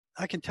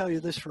I can tell you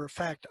this for a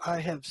fact.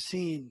 I have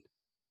seen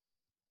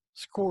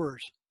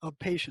scores of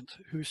patients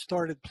who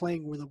started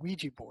playing with a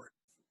Ouija board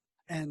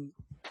and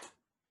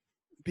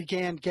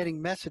began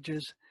getting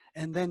messages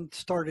and then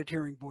started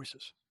hearing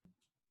voices.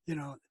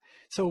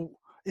 So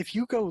if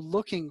you go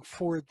looking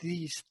for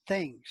these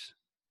things,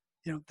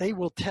 they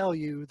will tell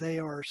you they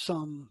are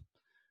some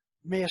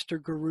master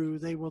guru.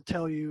 They will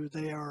tell you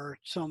they are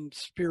some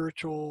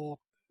spiritual,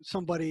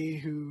 somebody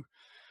who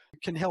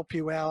can help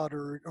you out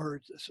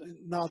or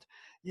not.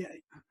 Yeah,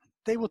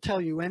 they will tell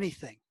you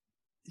anything.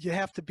 You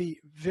have to be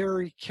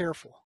very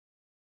careful.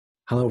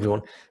 Hello,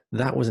 everyone.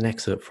 That was an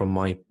excerpt from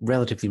my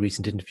relatively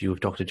recent interview with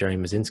Dr. Jerry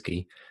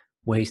Mazinski,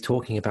 where he's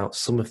talking about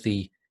some of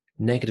the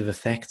negative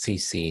effects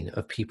he's seen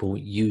of people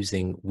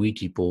using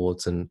Ouija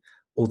boards and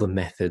other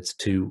methods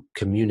to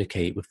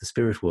communicate with the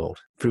spirit world.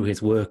 Through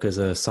his work as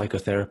a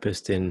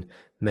psychotherapist in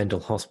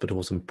mental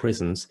hospitals and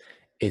prisons,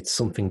 it's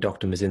something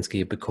Dr. Mazinski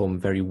had become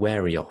very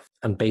wary of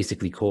and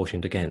basically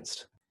cautioned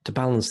against. To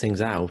balance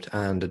things out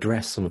and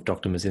address some of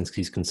Dr.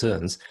 Mazinski's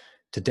concerns,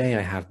 today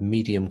I have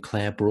medium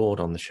Claire Broad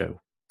on the show.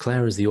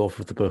 Claire is the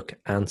author of the book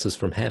Answers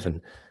from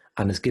Heaven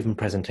and has given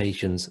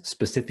presentations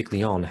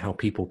specifically on how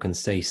people can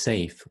stay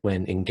safe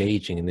when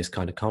engaging in this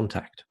kind of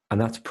contact.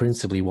 And that's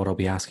principally what I'll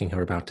be asking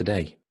her about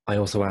today. I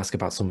also ask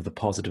about some of the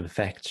positive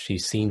effects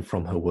she's seen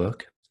from her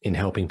work in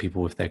helping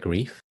people with their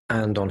grief,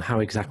 and on how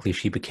exactly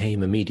she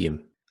became a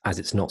medium, as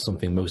it's not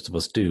something most of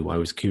us do. I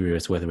was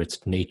curious whether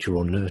it's nature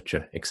or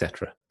nurture,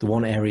 etc. The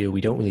one area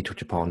we don't really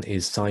touch upon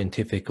is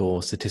scientific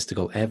or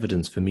statistical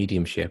evidence for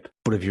mediumship,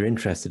 but if you're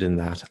interested in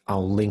that,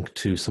 I'll link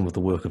to some of the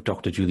work of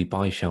Dr. Julie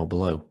Beischel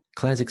below.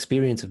 Claire's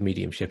experience of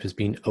mediumship has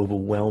been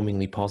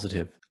overwhelmingly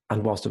positive,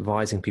 and whilst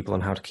advising people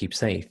on how to keep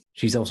safe,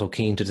 she's also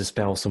keen to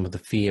dispel some of the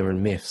fear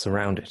and myths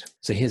around it.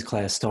 So here's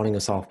Claire starting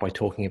us off by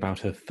talking about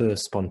her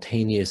first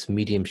spontaneous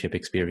mediumship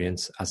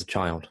experience as a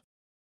child.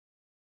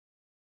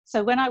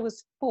 So when I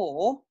was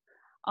 4,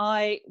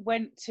 I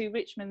went to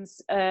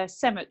Richmond's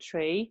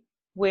cemetery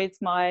with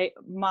my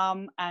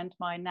mum and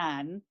my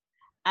nan.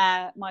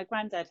 My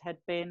granddad had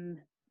been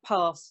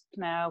passed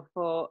now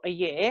for a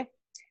year.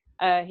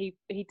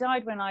 He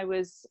died when I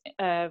was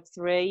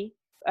 3,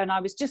 and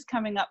I was just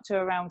coming up to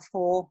around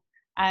 4.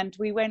 And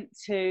we went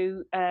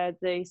to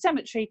the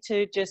cemetery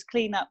to just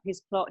clean up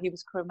his plot. He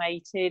was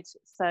cremated.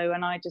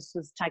 And I just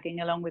was tagging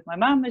along with my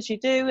mum, as you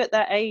do at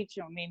that age.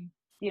 I mean,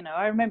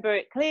 I remember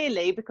it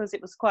clearly because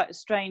it was quite a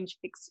strange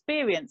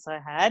experience I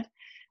had.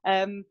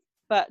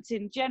 But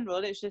in general,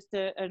 it's just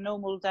a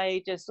normal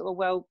day, just sort of,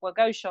 we'll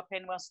go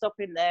shopping, we'll stop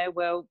in there,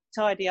 we'll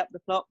tidy up the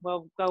plot,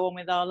 we'll go on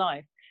with our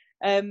life.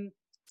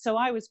 So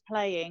I was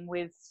playing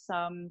with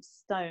some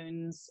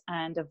stones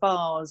and a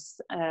vase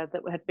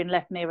that had been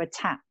left near a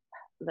tap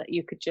that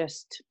you could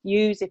just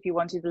use if you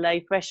wanted to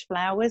lay fresh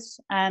flowers.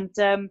 And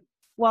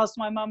whilst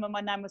my mum and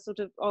my nan were sort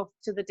of off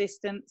to the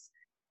distance,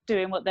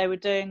 doing what they were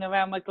doing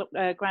around my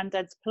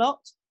granddad's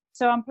plot.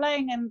 So I'm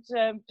playing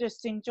and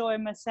just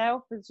enjoying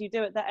myself, as you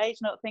do at that age,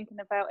 not thinking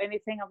about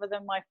anything other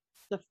than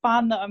the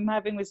fun that I'm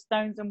having with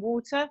stones and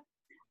water.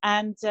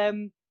 And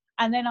then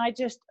I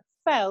just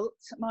felt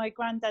my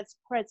granddad's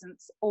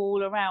presence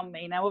all around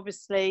me. Now,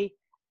 obviously,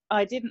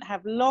 I didn't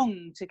have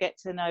long to get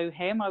to know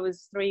him. I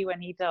was 3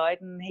 when he died,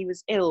 and he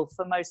was ill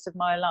for most of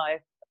my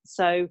life.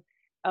 So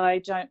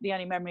the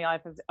only memory I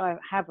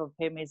have of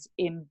him is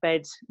in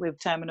bed with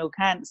terminal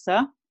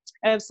cancer.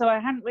 So I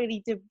hadn't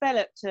really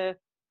developed a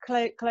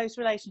close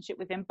relationship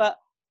with him, but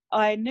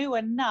I knew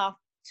enough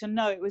to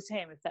know it was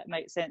him, if that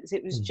makes sense.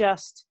 It was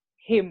just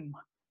him.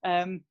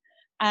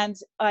 And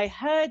I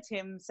heard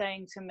him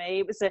saying to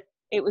me,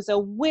 it was a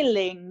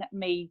willing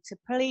me to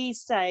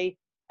please say,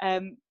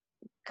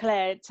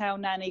 Claire, tell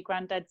Nanny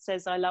Grandad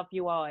says I love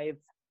you, Ive.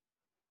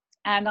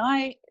 And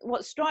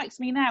what strikes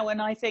me now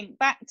when I think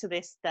back to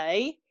this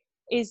day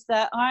is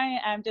that I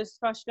am just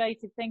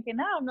frustrated thinking,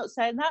 no, I'm not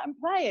saying that, I'm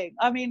playing.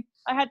 I mean,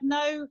 I had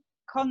no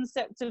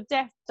concept of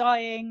death,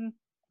 dying,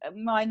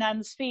 my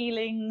nan's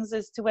feelings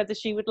as to whether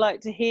she would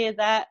like to hear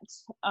that.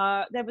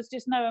 There was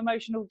just no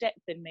emotional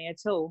depth in me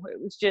at all.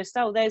 It was just,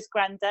 oh, there's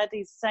Grandad,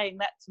 he's saying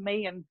that to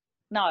me, and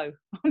no,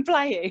 I'm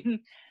playing.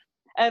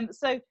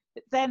 So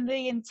then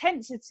the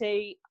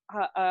intensity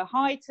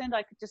heightened.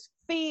 I could just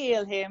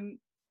feel him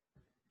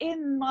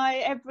in my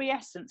every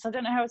essence. I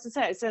don't know how else to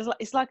say it.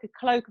 It's like a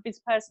cloak of his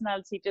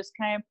personality just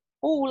came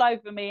all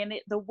over me, and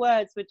the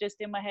words were just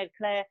in my head.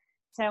 Claire,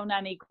 tell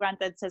Nanny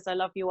Grandad says I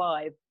love you,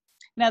 Ive.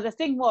 Now the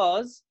thing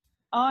was,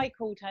 I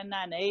called her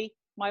Nanny,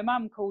 my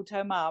mum called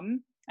her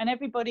Mum, and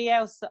everybody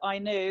else that I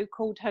knew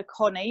called her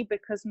Connie,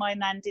 because my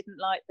nan didn't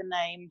like the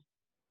name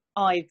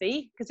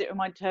Ivy because it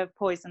reminded her of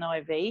poison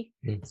ivy.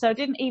 So I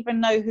didn't even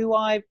know who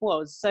Ive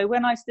was. So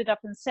when I stood up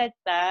and said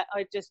that,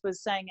 I just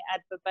was saying it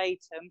ad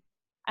verbatim.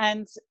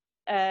 And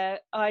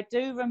I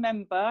do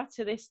remember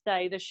to this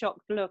day the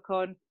shocked look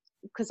on,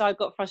 because I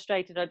got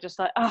frustrated. I just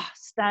like,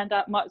 stand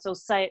up, might as well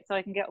say it so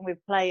I can get on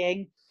with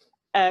playing.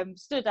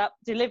 Stood up,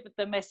 delivered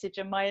the message,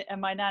 and my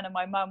nan and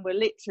my mum were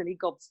literally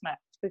gobsmacked,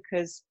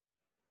 because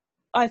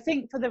I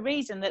think for the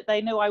reason that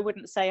they knew I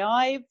wouldn't say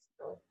Ive,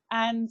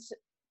 and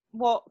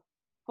what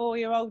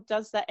 4-year-old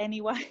does that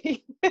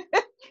anyway.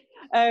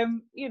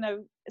 You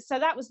know, so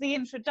that was the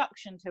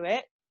introduction to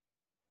it.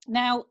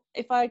 Now,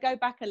 if I go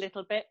back a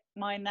little bit,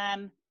 my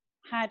nan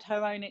had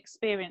her own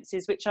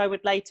experiences, which I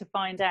would later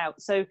find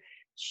out. So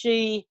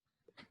she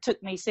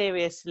took me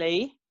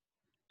seriously,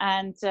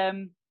 and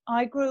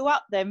I grew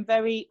up then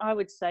I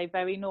would say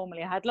very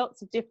normally. I had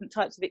lots of different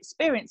types of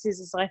experiences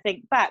as I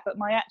think back, but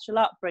my actual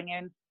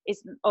upbringing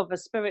isn't of a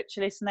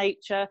spiritualist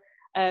nature.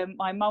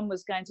 My mum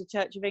was going to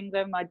Church of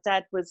England. My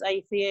dad was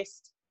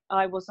atheist.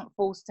 I wasn't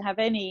forced to have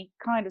any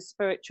kind of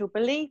spiritual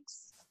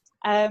beliefs.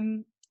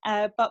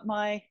 But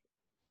my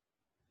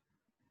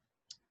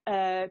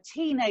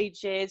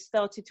teenage years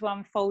started to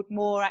unfold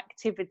more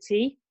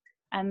activity,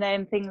 and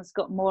then things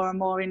got more and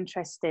more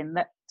interesting.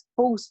 That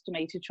forced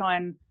me to try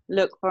and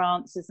look for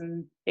answers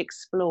and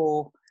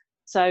explore.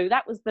 So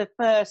that was the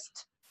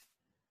first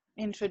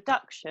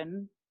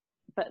introduction.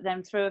 But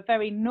then through a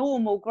very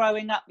normal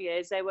growing up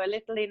years, there were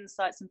little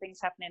insights and things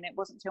happening. It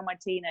wasn't until my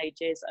teenage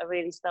years I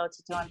really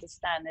started to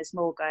understand there's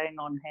more going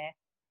on here.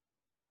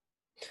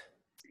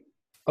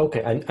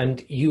 Okay,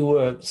 and you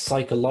were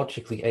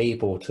psychologically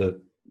able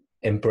to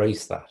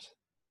embrace that,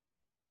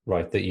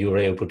 right? That you were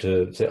able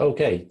to say,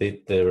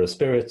 okay, there are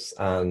spirits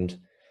and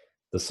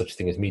there's such a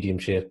thing as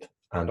mediumship,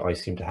 and I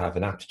seem to have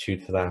an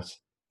aptitude for that.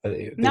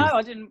 No,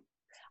 I didn't.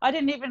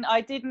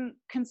 I didn't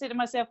consider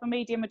myself a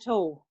medium at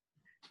all.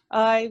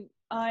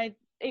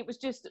 It was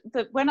just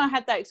that when I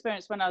had that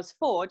experience when I was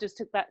 4, I just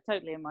took that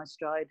totally in my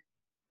stride.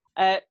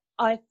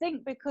 I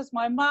think because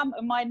my mum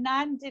and my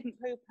nan didn't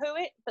poo-poo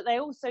it, but they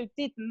also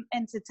didn't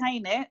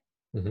entertain it.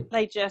 Mm-hmm.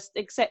 They just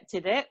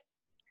accepted it.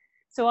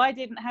 So I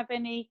didn't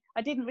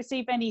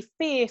receive any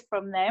fear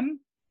from them.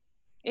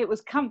 It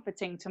was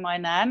comforting to my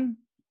nan.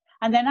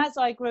 And then as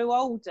I grew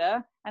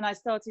older and I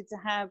started to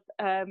have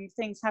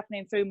things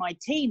happening through my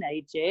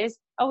teenage years,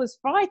 I was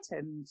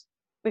frightened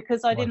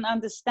because I didn't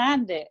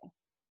understand it.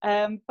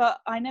 But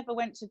I never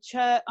went to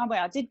church.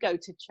 I did go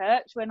to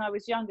church when I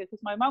was younger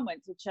because my mum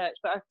went to church,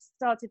 but I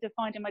started to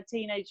find in my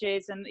teenage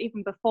years, and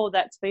even before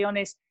that, to be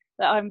honest,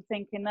 that I'm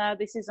thinking, no,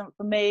 this isn't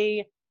for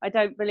me. I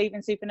don't believe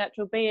in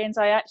supernatural beings.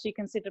 I actually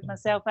considered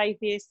myself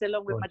atheist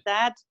along with my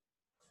dad.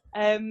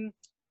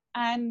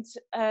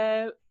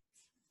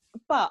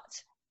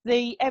 But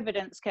the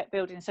evidence kept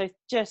building. So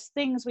just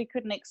things we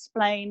couldn't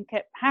explain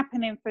kept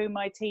happening through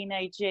my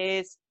teenage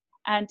years.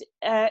 And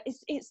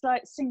it's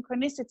like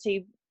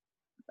synchronicity.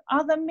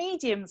 Other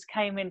mediums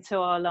came into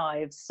our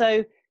lives.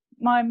 So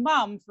my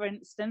mum, for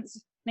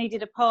instance,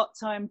 needed a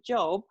part-time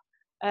job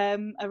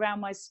around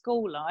my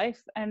school life,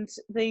 and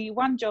the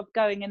one job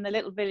going in the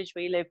little village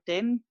we lived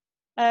in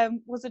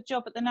was a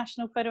job at the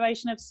National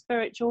Federation of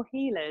Spiritual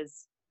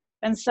Healers.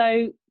 And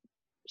so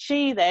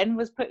she then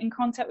was put in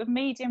contact with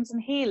mediums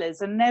and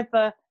healers and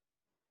never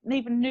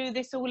even knew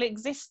this all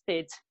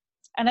existed.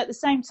 And at the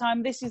same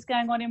time, this is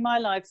going on in my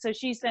life. So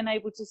she's then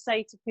able to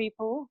say to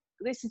people,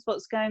 this is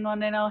what's going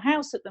on in our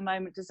house at the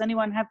moment. Does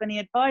anyone have any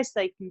advice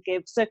they can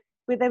give? So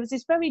there was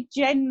this very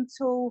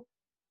gentle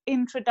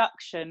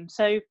introduction.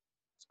 So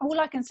all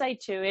I can say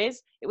to you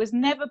is it was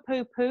never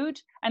poo-pooed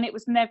and it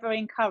was never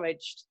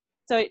encouraged.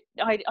 So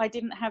I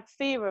didn't have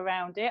fear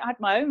around it. I had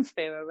my own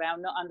fear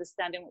around not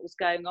understanding what was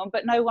going on,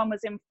 but no one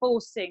was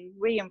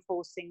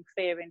reinforcing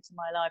fear into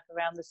my life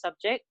around the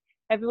subject.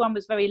 Everyone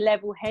was very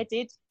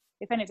level-headed.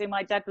 If anything,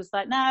 my dad was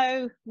like,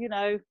 no,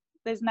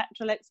 there's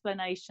natural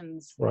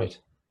explanations. Right.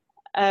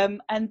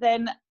 And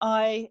then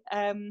I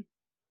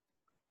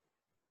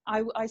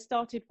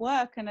started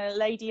work, and a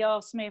lady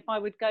asked me if I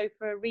would go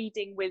for a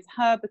reading with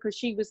her because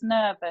she was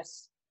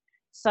nervous.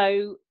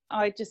 So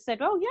I just said,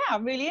 oh yeah,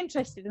 I'm really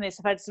interested in this.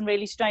 I've had some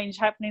really strange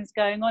happenings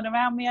going on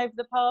around me over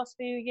the past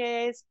few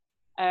years.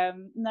 I'd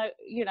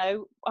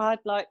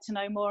like to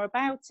know more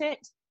about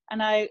it.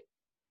 And I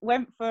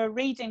went for a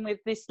reading with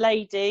this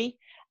lady,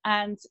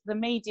 and the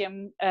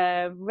medium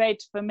read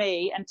for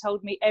me and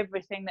told me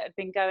everything that had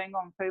been going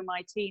on through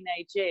my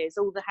teenage years,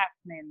 all the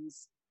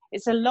happenings.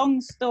 It's a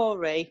long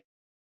story,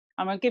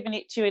 and I'm giving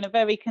it to you in a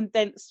very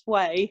condensed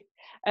way.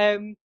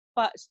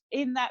 But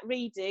in that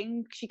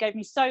reading, she gave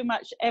me so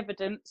much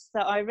evidence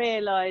that I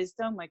realised,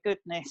 oh my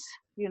goodness,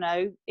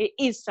 it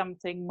is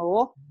something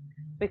more,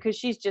 because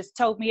she's just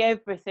told me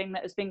everything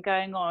that has been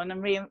going on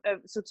and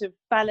sort of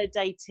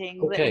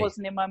validating that it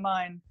wasn't in my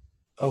mind.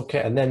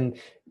 Okay, and then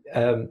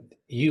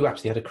you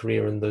actually had a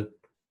career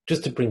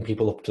just to bring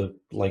people up to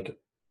like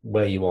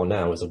where you are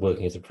now as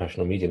working as a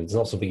professional medium. It's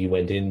not something you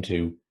went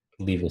into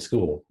leaving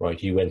school,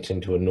 right? You went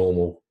into a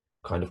normal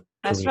kind of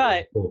That's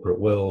right. corporate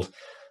world.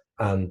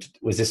 And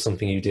was this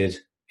something you did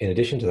in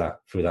addition to that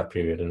through that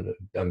period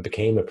and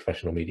became a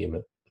professional medium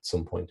at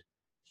some point?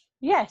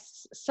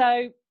 Yes.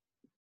 So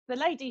the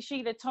lady,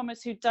 Sheila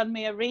Thomas, who'd done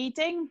me a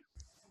reading,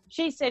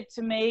 she said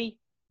to me,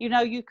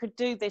 you could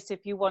do this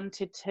if you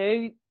wanted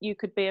to. You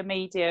could be a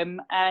medium.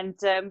 And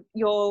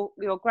your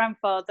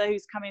grandfather,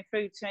 who's coming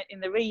through in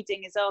the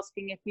reading, is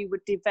asking if you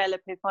would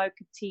develop, if I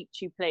could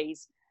teach you,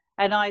 please.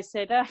 And I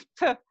said, I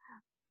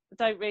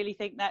don't really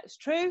think that's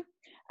true.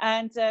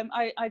 And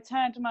I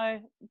turned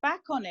my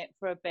back on it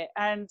for a bit.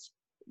 And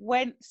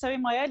so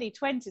in my early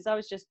 20s, I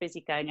was just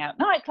busy going out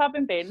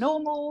nightclubbing, being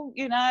normal,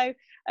 you know,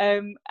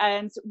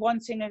 and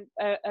wanting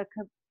a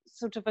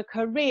sort of a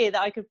career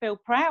that I could feel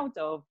proud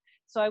of.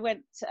 So I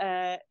went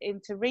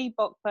into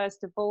Reebok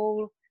first of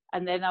all,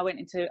 and then I went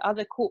into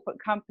other corporate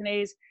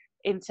companies,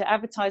 into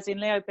advertising.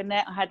 Leo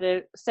Burnett, I had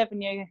a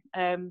 7-year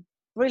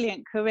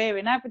brilliant career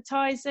in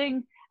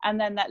advertising, and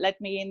then that led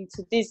me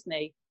into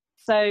Disney.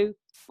 So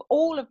for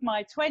all of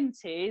my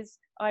 20s,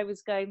 I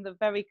was going the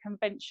very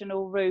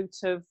conventional route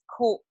of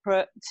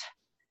corporate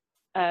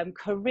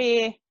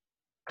career,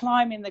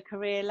 climbing the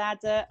career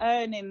ladder,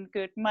 earning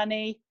good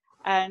money,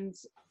 and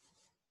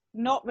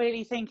not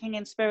really thinking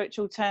in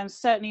spiritual terms,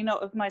 certainly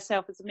not of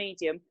myself as a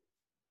medium.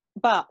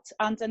 But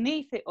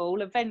underneath it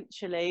all,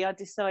 eventually I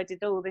decided,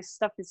 oh, this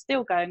stuff is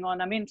still going on,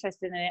 I'm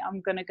interested in it,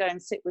 I'm going to go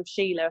and sit with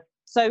Sheila.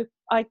 So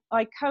I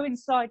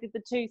coincided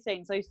the two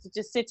things. I used to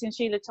just sit in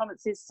Sheila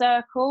Thomas's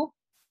circle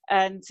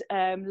and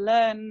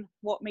learn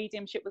what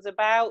mediumship was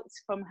about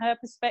from her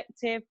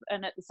perspective,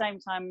 and at the same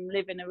time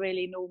living a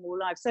really normal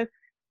life. So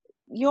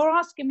you're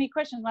asking me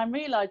questions, and I'm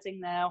realizing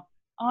now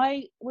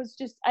I was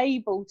just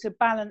able to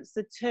balance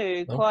the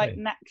two quite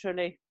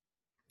naturally.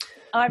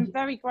 I'm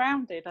very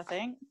grounded, I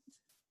think.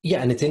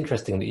 Yeah, and it's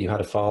interesting that you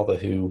had a father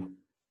who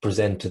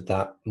presented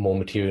that more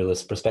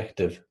materialist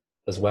perspective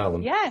as well,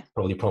 and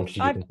probably prompted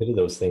you to consider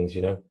those things,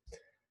 you know.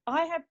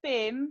 I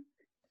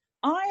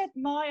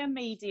admire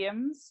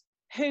mediums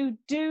who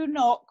do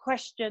not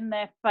question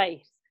their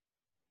faith.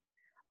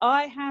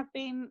 I have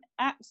been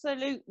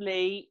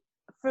absolutely,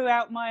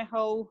 throughout my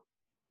whole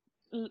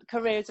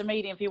career as a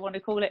medium, if you want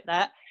to call it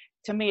that,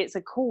 to me it's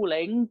a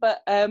calling,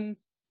 but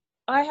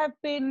I have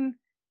been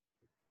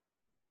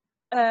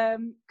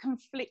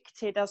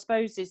conflicted, I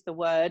suppose is the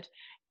word,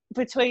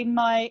 between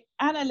my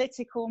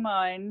analytical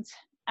mind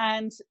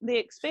and the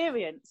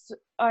experience.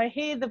 I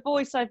hear the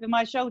voice over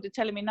my shoulder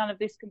telling me none of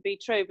this can be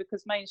true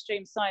because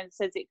mainstream science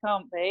says it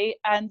can't be,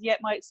 and yet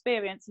my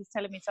experience is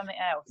telling me something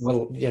else.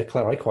 Well, yeah,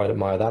 Claire, I quite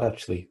admire that,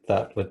 actually,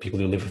 that with people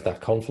who live with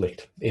that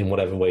conflict in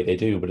whatever way they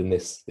do, but in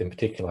this in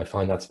particular, I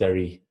find that's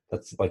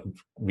like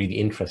really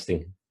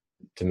interesting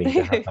to me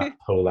to have that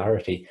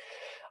polarity.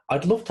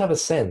 I'd love to have a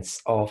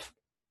sense of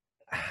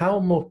how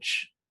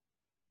much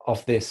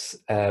of this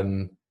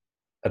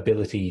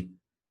ability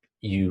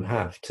you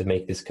have to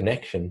make this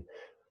connection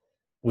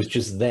was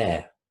just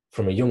there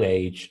from a young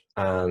age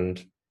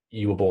and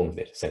you were born with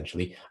it,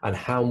 essentially, and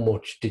how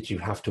much did you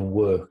have to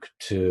work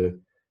to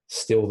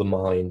still the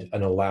mind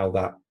and allow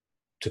that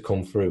to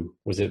come through?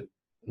 Was it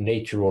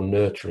nature or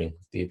nurturing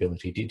the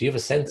ability? Do you have a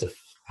sense of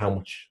how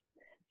much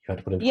you had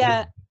to put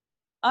in?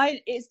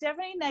 It's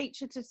definitely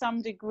nature to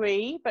some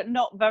degree, but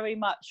not very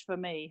much for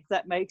me, if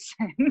that makes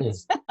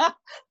sense.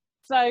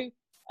 So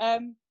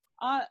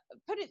I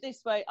put it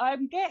this way,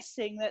 I'm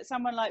guessing that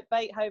someone like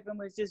Beethoven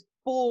was just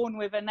born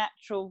with a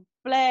natural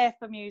flair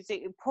for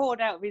music, poured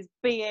out of his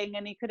being,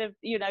 and he could have,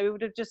 you know, it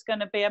would have just going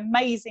to be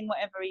amazing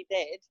whatever he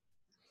did.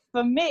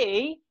 For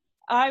me,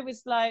 I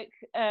was like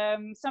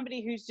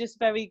somebody who's just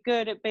very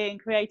good at being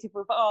creative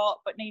with art,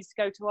 but needs to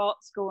go to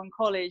art school and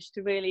college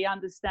to really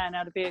understand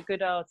how to be a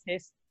good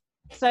artist.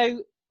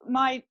 So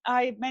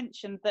I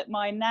mentioned that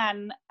my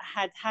nan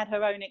had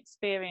her own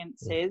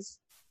experiences.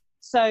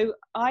 So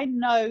I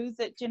know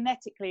that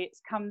genetically it's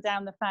come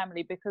down the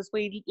family, because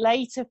we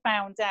later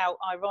found out,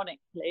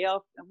 ironically,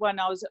 when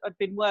I'd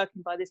been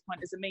working by this point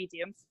as a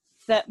medium,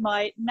 that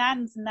my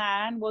nan's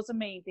nan was a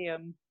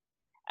medium.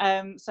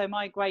 So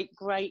my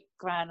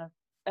great-great-gran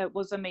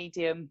was a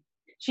medium.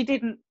 She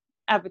didn't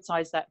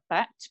advertise that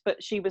fact,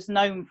 but she was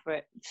known for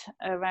it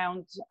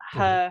around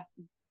her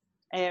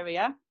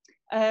area.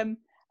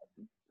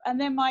 And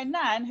then my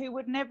nan, who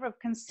would never have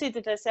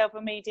considered herself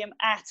a medium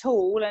at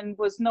all and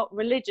was not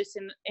religious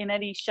in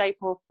any shape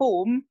or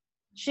form,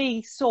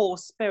 she saw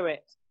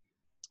spirit.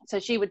 So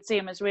she would see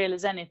them as real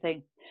as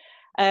anything.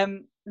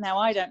 Now,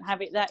 I don't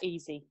have it that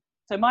easy.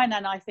 So my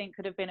nan, I think,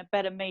 could have been a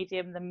better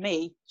medium than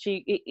me.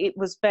 It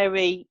was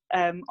very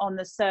on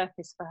the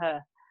surface for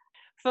her.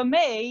 For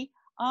me,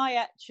 I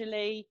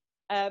actually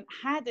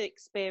had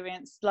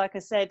experience, like I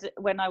said,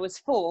 when I was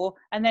 4,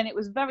 and then it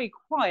was very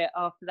quiet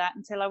after that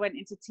until I went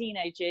into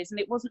teenage years, and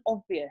it wasn't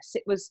obvious.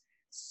 It was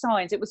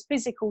signs, it was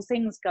physical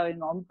things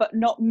going on, but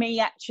not me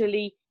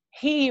actually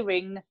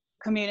hearing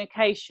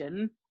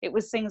communication. It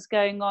was things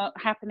going on,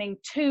 happening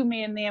to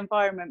me in the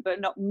environment,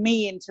 but not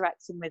me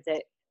interacting with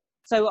it.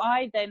 So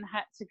I then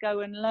had to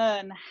go and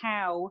learn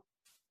how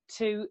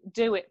to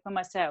do it for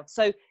myself.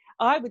 So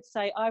I would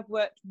say I've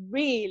worked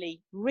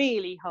really,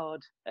 really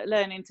hard at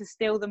learning to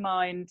still the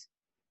mind,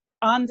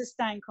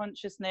 understand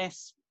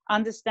consciousness,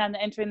 understand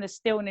that entering the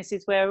stillness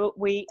is where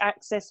we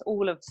access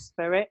all of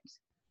spirit,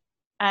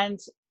 and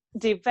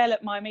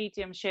develop my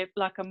mediumship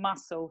like a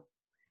muscle.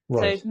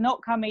 Right. So it's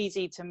not come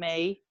easy to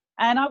me.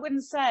 And I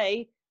wouldn't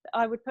say that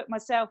I would put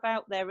myself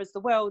out there as the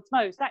world's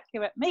most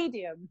accurate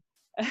medium.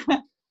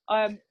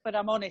 But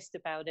I'm honest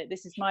about it.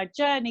 This is my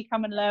journey.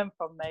 Come and learn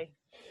from me.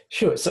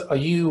 Sure. So are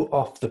you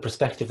of the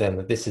perspective then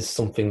that this is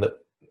something that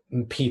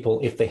people,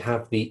 if they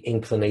have the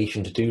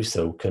inclination to do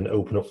so, can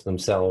open up for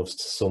themselves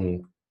to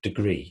some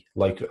degree?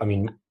 Like, I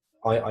mean,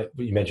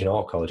 you mentioned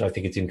art college. I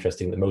think it's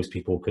interesting that most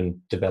people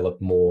can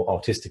develop more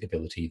artistic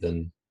ability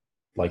than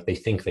like they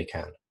think they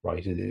can,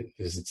 right?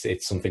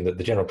 It's something that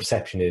the general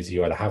perception is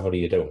you either have it or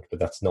you don't, but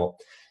that's not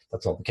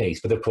the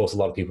case. But of course, a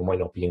lot of people might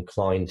not be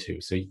inclined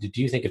to. So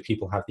do you think if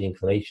people have the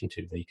inclination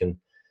to, they can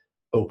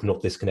open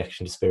up this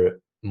connection to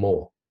spirit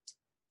more?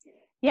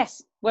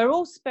 Yes, we're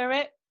all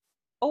spirit.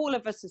 All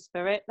of us are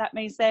spirit. That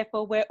means,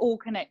 therefore, we're all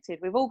connected.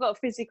 We've all got a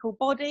physical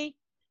body,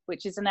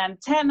 which is an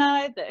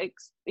antenna that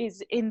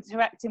is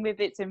interacting with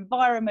its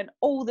environment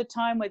all the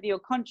time, whether you're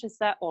conscious of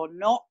that or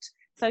not.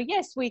 So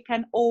yes, we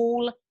can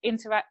all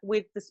interact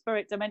with the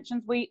spirit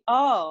dimensions. We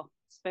are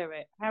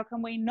spirit. How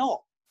can we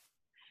not?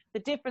 The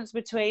difference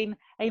between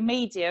a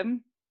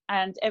medium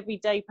and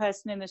everyday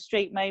person in the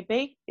street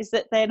maybe is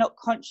that they're not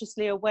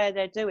consciously aware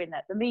they're doing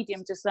that. The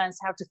medium just learns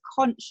how to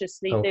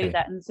consciously do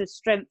that and to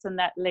strengthen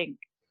that link.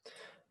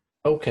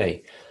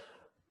 Okay.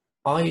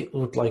 I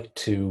would like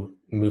to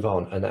move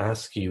on and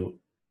ask you,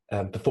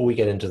 before we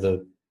get into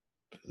the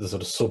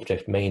sort of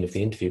subject main of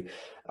the interview,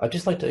 I'd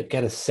just like to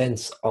get a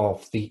sense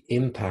of the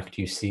impact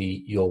you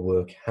see your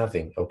work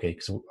having. Okay,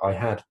 because I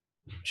had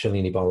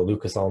Shalini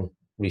Bala-Lucas on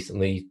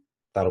recently.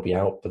 That'll be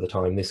out by the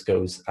time this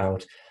goes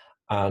out.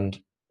 And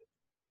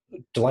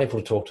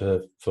delightful to talk to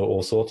her for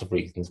all sorts of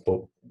reasons,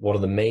 but one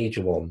of the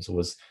major ones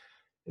is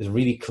a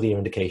really clear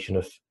indication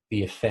of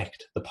the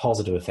effect, the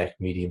positive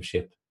effect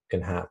mediumship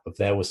can have. If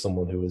there was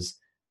someone who was,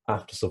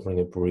 after suffering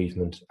a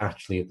bereavement,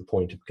 actually at the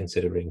point of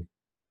considering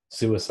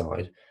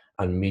suicide,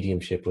 and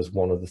mediumship was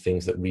one of the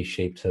things that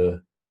reshaped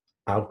her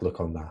outlook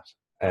on that.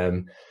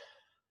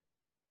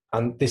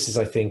 And this is,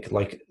 I think,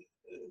 like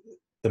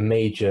the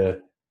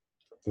major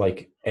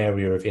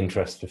area of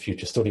interest for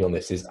future study on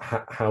this is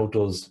how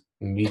does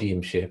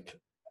mediumship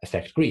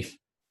affect grief,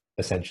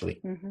 essentially.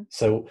 Mm-hmm.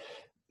 So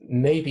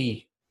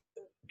maybe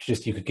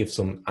just you could give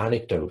some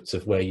anecdotes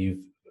of where you've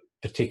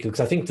particularly,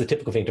 because I think the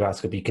typical thing to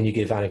ask would be, can you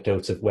give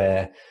anecdotes of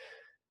where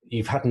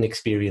you've had an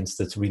experience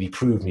that's really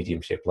proved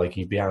mediumship, like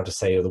you'd be able to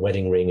say, oh, the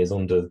wedding ring is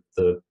under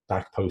the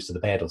back post of the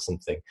bed or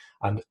something.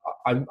 And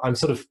I'm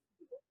sort of,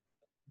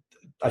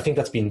 I think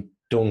that's been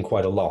done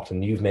quite a lot,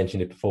 and you've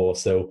mentioned it before,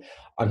 so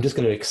I'm just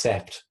going to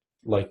accept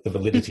like the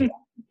validity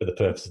for the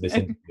purpose of this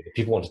interview. If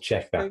people want to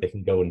check that, they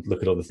can go and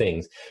look at other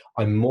things.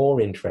 I'm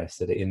more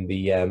interested in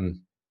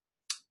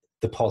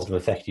the positive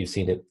effect you've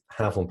seen it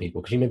have on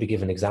people. Could you maybe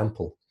give an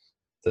example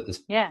that is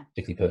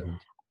particularly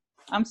pertinent?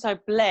 I'm so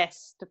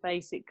blessed,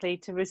 basically,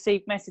 to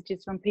receive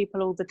messages from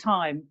people all the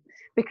time,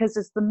 because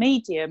as the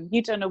medium,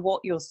 you don't know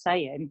what you're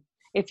saying.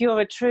 If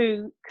you're a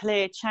true,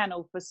 clear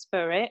channel for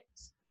spirit,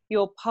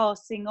 you're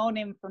passing on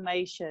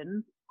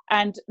information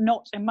and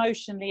not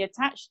emotionally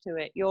attached to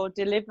it. You're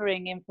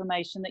delivering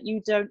information that you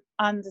don't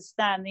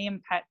understand the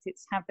impact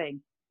it's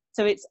having.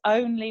 So it's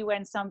only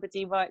when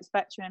somebody writes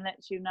back to you and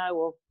lets you know,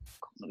 or,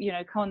 you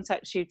know,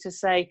 contacts you to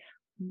say,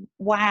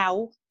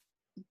 wow,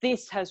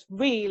 this has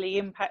really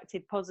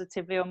impacted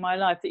positively on my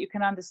life, that you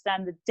can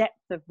understand the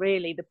depth of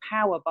really the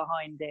power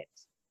behind it.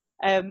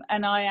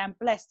 And I am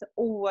blessed to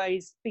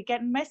always be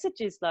getting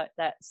messages like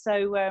that.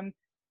 So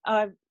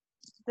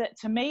that,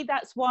 to me,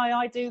 that's why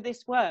I do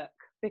this work,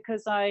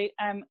 because I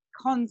am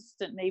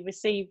constantly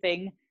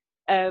receiving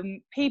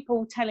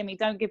people telling me,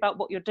 don't give up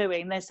what you're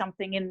doing, there's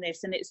something in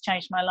this and it's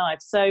changed my life.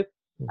 So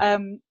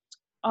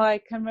I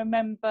can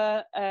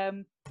remember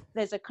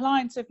there's a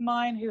client of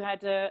mine who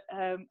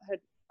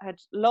had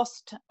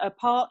lost a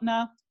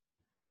partner.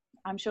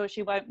 I'm sure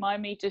she won't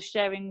mind me just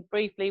sharing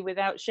briefly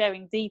without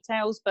sharing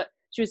details, but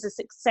she was a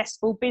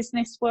successful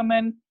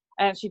businesswoman.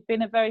 She'd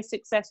been a very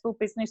successful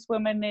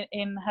businesswoman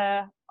in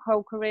her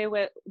whole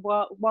career.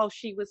 While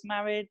she was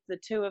married, the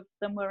two of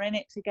them were in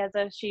it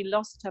together. She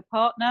lost her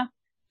partner.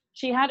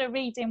 She had a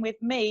reading with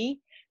me,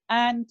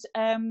 and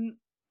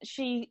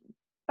she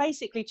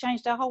basically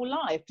changed her whole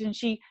life. And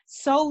she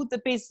sold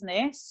the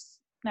business.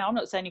 Now, I'm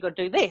not saying you've got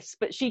to do this,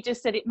 but she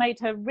just said it made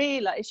her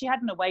realize, she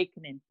had an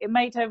awakening. It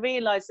made her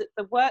realize that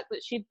the work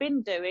that she'd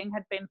been doing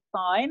had been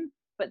fine,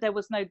 but there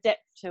was no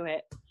depth to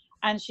it.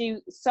 And she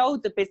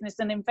sold the business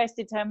and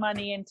invested her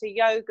money into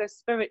yoga,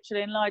 spiritual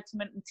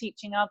enlightenment, and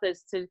teaching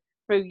others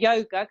through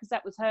yoga, because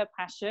that was her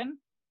passion,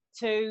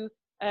 to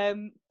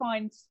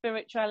find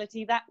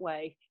spirituality that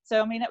way.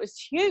 So, I mean, that was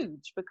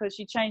huge, because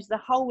she changed the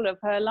whole of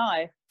her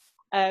life.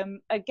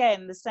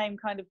 Again, the same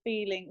kind of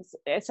feelings,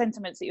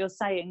 sentiments that you're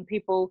saying.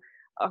 People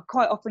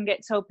quite often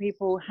get told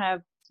people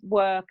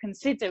were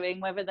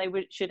considering whether they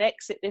should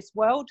exit this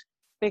world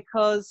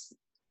because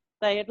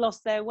they had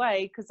lost their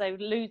way, because they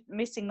were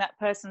missing that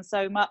person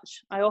so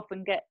much. I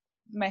often get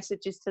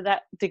messages to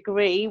that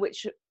degree,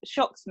 which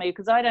shocks me,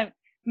 because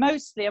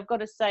mostly, I've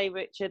got to say,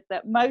 Richard,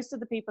 that most of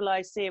the people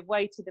I see have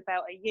waited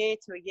about a year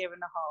to a year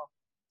and a half.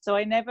 So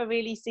I never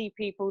really see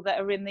people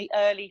that are in the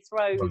early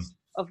throes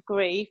of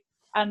grief,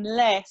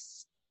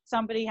 unless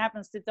somebody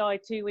happens to die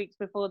 2 weeks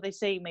before they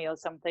see me or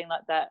something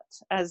like that,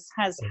 as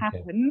has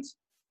happened.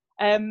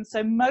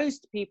 So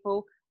most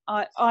people,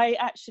 I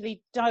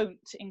actually don't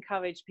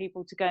encourage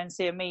people to go and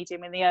see a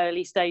medium in the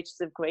early stages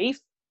of grief.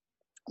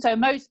 So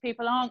most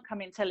people aren't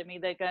coming telling me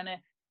they're going to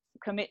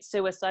commit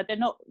suicide. They're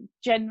not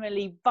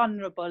generally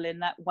vulnerable in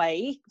that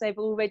way. They've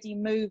already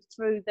moved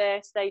through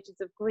their stages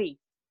of grief.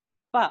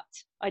 But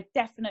I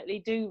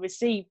definitely do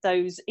receive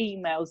those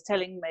emails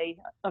telling me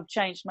I've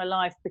changed my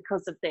life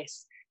because of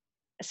this.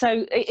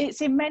 So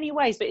it's in many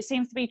ways, but it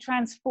seems to be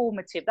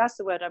transformative. That's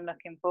the word I'm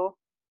looking for.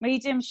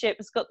 Mediumship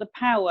has got the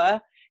power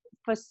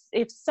for,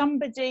 if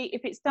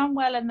it's done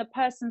well and the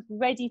person's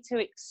ready to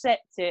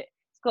accept it,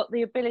 it's got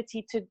the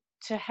ability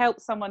to help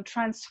someone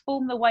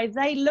transform the way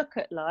they look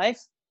at life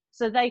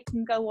so they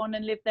can go on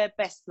and live their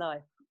best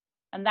life.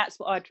 And that's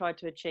what I try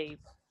to achieve.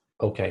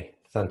 Okay,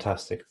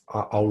 fantastic.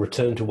 I'll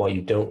return to why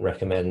you don't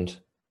recommend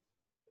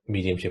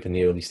mediumship in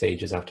the early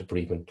stages after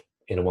bereavement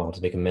in a while,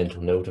 to make a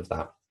mental note of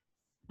that.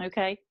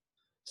 Okay.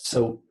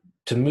 So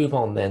to move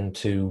on then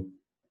to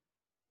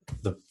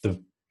the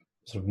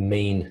sort of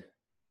main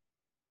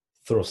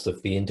thrust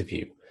of the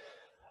interview.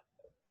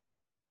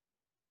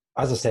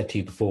 As I said to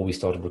you before we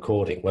started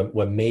recording,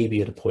 we're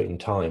maybe at a point in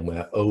time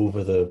where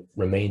over the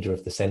remainder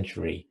of the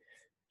century,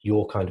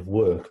 your kind of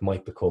work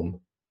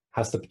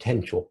has the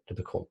potential to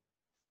become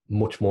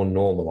much more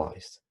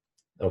normalized.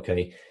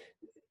 Okay.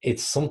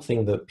 It's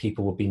something that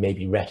people would be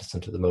maybe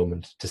reticent at the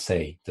moment to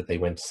say that they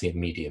went to see a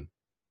medium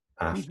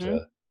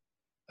after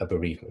a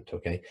bereavement.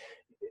 Okay.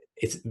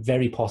 It's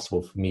very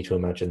possible for me to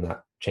imagine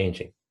that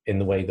changing in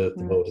the way that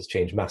the world has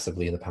changed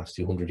massively in the past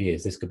 200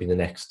 years. This could be the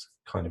next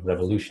kind of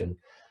revolution,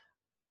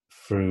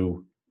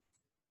 through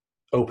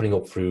opening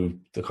up through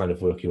the kind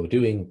of work you're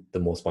doing, the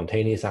more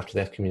spontaneous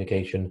after-death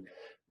communication,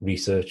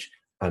 research,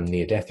 and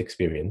near-death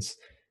experience.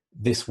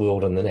 This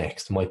world and the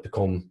next might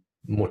become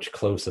much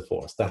closer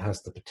for us. That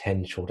has the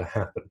potential to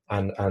happen,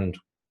 and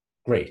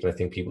great. And I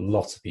think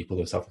lots of people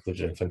who are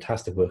self-included, are doing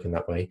fantastic work in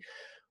that way.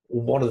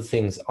 One of the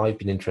things I've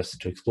been interested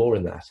to explore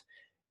in that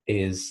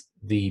is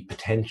the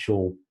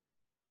potential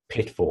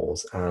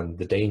pitfalls and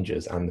the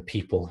dangers, and the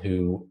people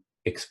who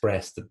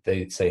express that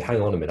they'd say,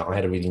 hang on a minute, I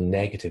had a really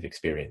negative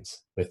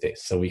experience with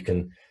this. So we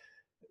can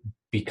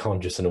be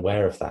conscious and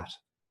aware of that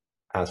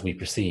as we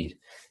proceed,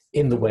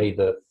 in the way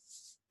that,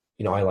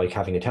 you know, I like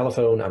having a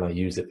telephone and I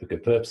use it for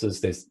good purposes.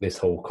 This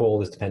whole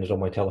call is dependent on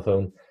my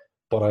telephone,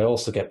 but I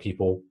also get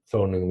people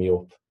phoning me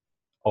up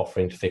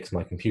offering to fix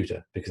my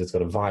computer because it's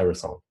got a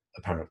virus on,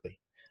 apparently.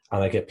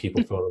 And I get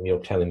people phoning me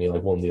up telling me I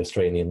won the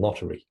Australian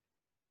lottery.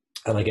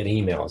 And I get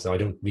emails. Now, I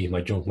don't read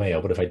my junk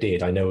mail, but if I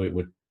did, I know it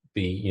would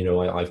be, you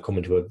know, I've come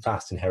into a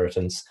vast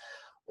inheritance,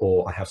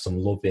 or I have some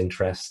love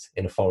interest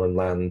in a foreign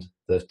land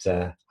that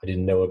I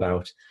didn't know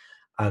about.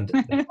 And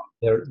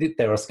there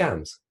are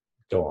scams.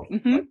 Go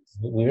on.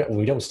 Like,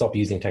 we don't stop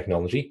using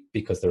technology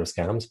because there are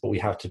scams, but we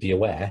have to be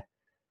aware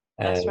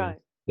That's right.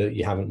 that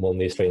you haven't won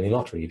the Australian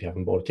lottery if you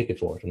haven't bought a ticket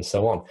for it, and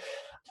so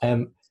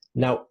on.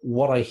 Now,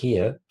 what I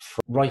hear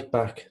right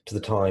back to the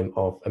time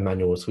of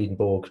Emanuel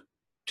Swedenborg,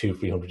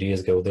 200-300 years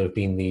ago, there have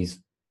been these,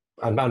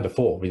 and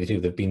before really too,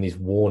 there have been these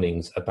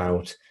warnings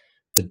about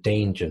the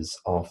dangers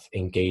of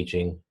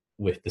engaging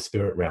with the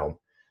spirit realm.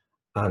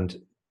 And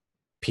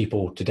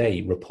people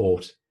today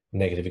report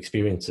negative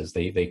experiences.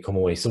 They come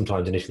away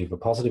sometimes initially with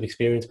a positive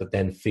experience, but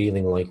then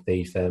feeling like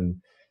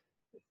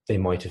they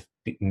might have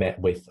met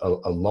with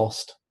a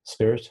lost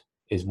spirit,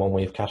 is one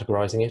way of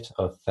categorizing it,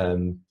 of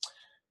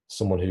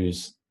someone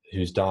who's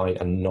died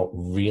and not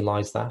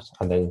realized that,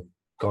 and then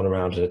gone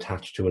around and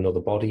attached to another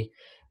body.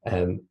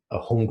 A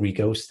hungry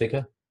ghost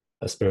figure,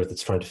 a spirit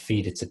that's trying to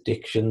feed its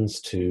addictions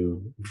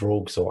to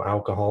drugs or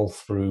alcohol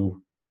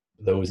through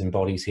those in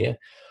bodies here.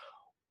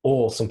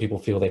 Or some people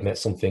feel they've met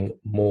something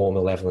more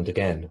malevolent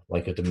again,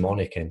 like a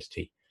demonic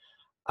entity.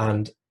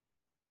 And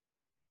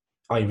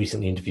I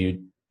recently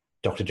interviewed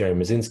Dr. Jerry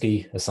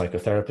Mazinski, a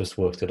psychotherapist,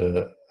 worked at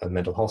a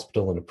mental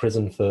hospital and a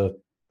prison for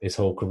his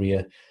whole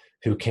career,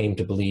 who came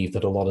to believe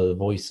that a lot of the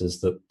voices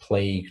that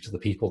plagued the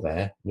people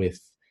there with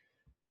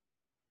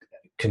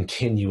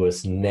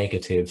continuous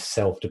negative,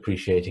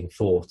 self-depreciating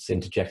thoughts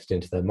interjected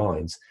into their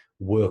minds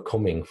were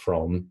coming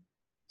from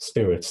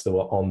spirits that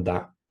were on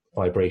that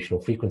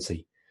vibrational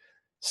frequency.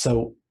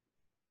 So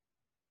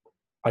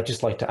I'd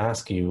just like to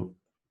ask you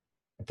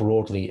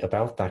broadly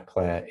about that,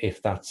 Claire,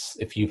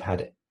 if you've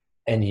had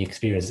any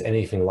experience,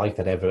 anything like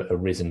that ever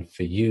arisen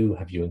for you.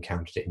 Have you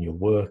encountered it in your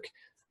work?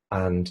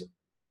 And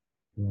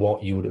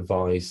what you would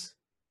advise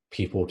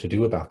people to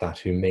do about that,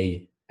 who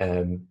may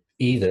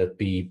either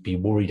be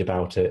worried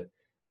about it,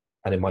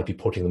 and it might be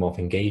putting them off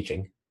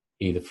engaging,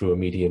 either through a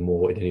medium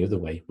or in any other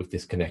way with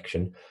this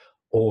connection,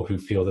 or who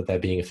feel that they're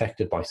being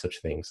affected by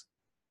such things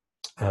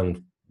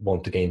and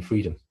want to gain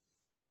freedom.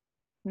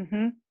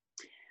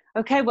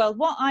 Okay, well,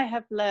 what I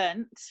have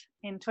learnt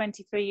in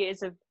 23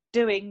 years of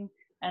doing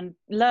and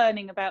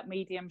learning about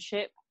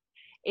mediumship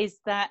is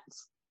that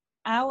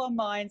our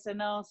minds and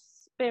our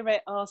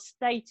spirit, our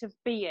state of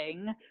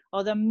being,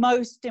 are the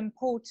most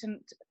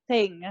important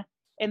thing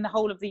in the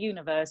whole of the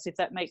universe, if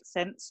that makes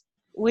sense.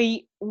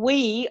 We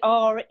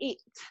are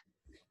it.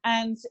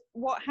 And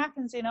what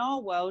happens in our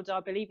world, I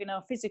believe in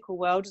our physical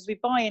world, is we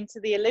buy into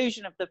the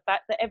illusion of the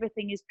fact that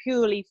everything is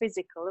purely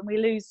physical, and we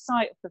lose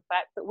sight of the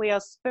fact that we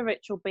are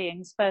spiritual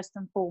beings first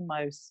and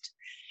foremost.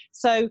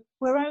 So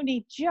we're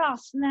only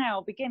just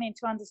now beginning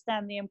to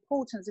understand the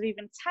importance of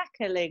even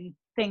tackling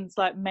things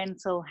like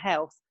mental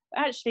health.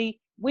 Actually,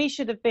 we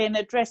should have been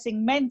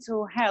addressing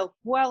mental health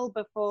well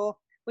before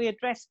we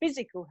address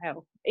physical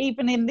health,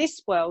 even in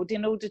this world,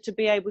 in order to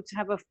be able to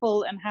have a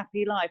full and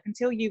happy life.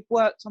 Until you've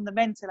worked on the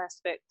mental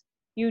aspect,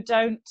 you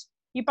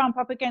bump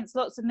up against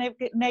lots of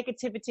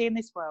negativity in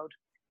this world.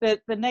 The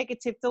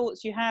negative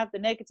thoughts you have, the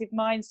negative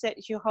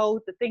mindsets you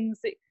hold, the things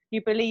that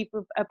you believe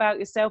about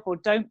yourself or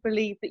don't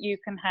believe that you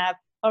can have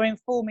are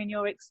informing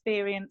your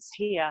experience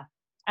here.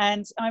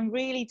 And I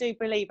really do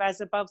believe as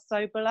above,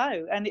 so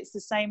below. And it's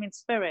the same in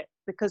spirit,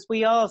 because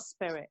we are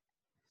spirit.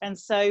 And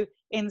so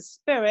in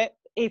spirit,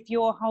 if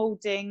you're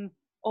holding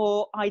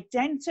or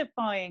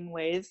identifying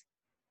with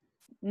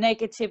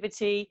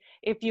negativity,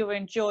 if you're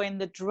enjoying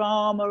the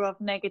drama of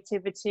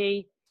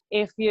negativity,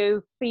 if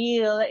you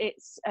feel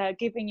it's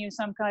giving you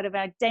some kind of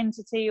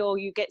identity or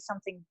you get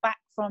something back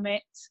from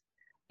it,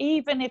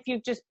 even if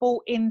you've just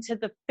bought into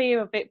the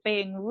fear of it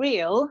being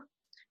real,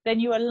 then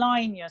you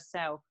align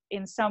yourself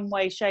in some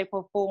way, shape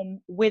or form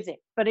with it.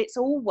 But it's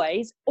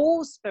always,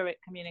 all spirit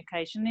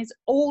communication is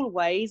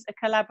always a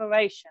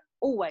collaboration,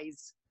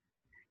 always.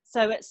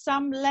 So at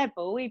some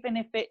level, even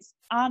if it's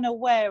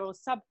unaware or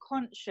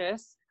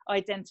subconscious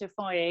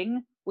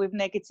identifying with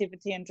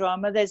negativity and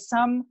drama, there's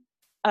some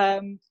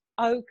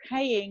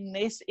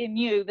okaying-ness in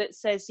you that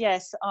says,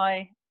 yes,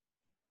 I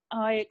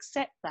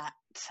accept that.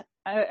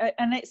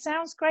 And it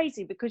sounds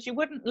crazy because you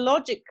wouldn't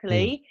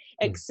logically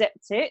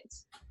accept it,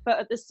 but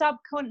at the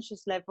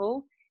subconscious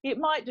level, it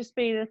might just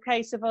be the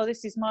case of, oh,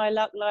 this is my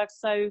luck,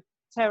 life's so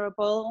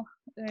terrible,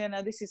 you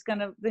know,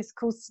 this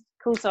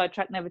cool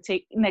sidetrack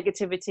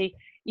negativity.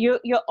 You're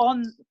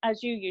on,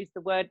 as you use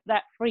the word,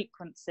 that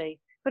frequency.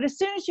 But as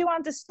soon as you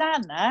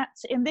understand that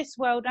in this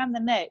world and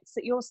the next,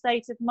 that your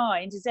state of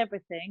mind is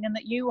everything and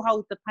that you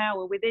hold the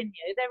power within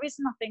you, there is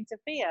nothing to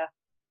fear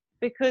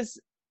because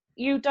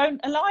you don't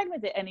align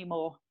with it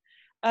anymore.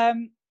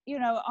 You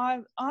know,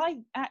 I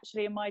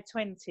actually in my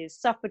 20s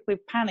suffered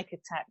with panic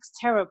attacks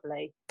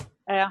terribly.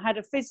 I had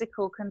a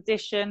physical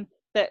condition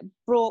that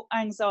brought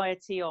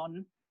anxiety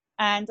on,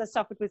 and I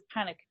suffered with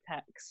panic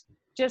attacks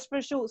just for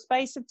a short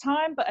space of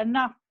time, but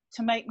enough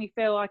to make me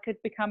feel I could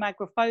become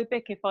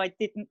agoraphobic if I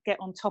didn't get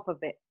on top of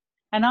it.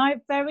 And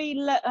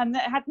and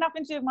it had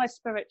nothing to do with my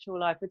spiritual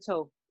life at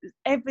all.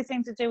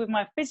 Everything to do with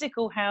my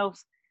physical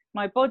health,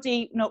 my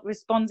body not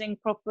responding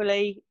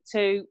properly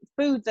to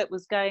food that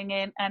was going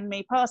in, and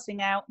me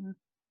passing out. And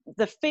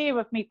the fear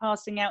of me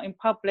passing out in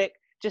public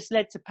just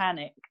led to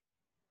panic.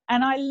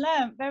 And I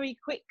learned very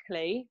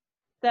quickly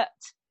that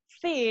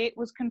fear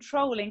was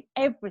controlling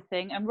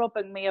everything and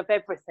robbing me of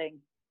everything.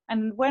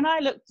 And when I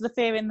looked the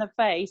fear in the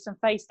face and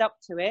faced up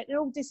to it, it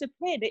all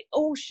disappeared. It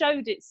all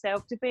showed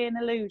itself to be an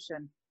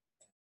illusion.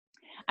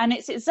 And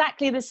it's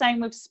exactly the same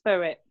with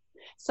spirit.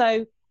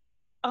 So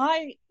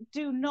I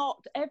do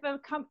not ever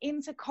come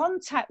into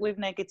contact with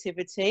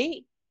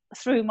negativity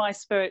through my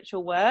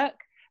spiritual work,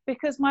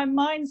 because my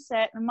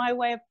mindset and my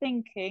way of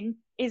thinking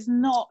is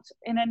not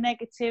in a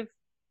negative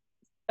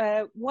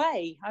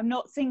way. I'm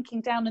not thinking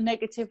down a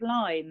negative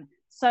line.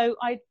 So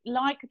I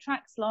like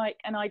attracts like,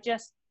 and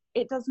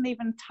it doesn't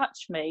even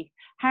touch me.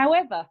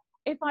 However,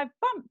 if I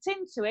bumped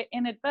into it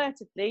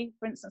inadvertently,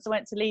 for instance, I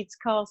went to Leeds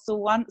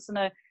Castle once and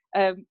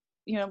I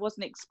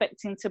wasn't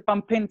expecting to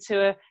bump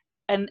into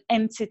an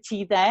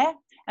entity there,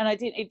 and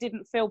it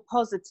didn't feel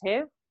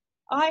positive.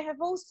 I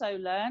have also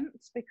learned,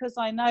 because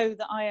I know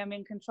that I am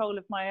in control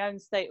of my own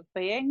state of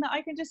being, that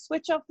I can just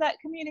switch off that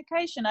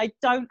communication. I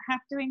don't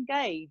have to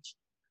engage.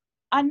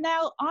 And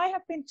now I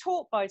have been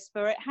taught by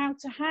Spirit how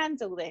to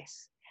handle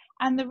this.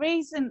 And the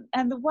reason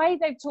and the way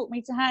they've taught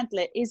me to handle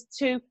it is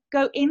to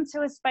go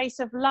into a space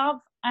of love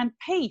and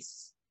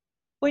peace.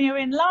 When you're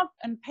in love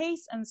and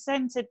peace and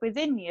centered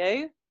within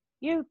you,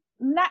 you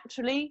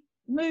naturally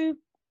move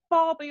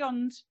far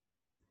beyond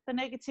the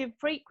negative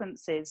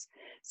frequencies.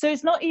 So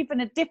it's not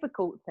even a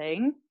difficult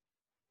thing.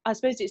 I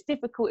suppose it's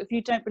difficult if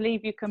you don't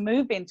believe you can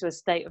move into a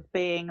state of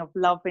being of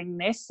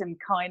lovingness and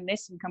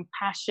kindness and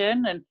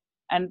compassion.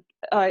 And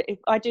if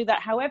I do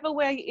that, however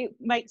way it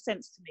makes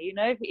sense to me, you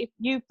know, if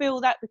you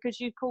feel that because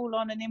you call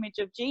on an image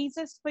of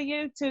Jesus for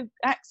you to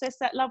access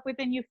that love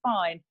within you,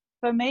 fine.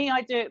 For me,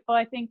 I do it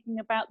by thinking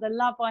about the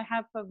love I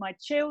have for my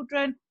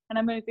children, and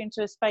I move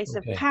into a space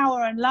of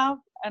power and love,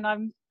 and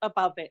I'm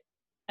above it.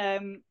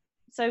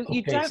 So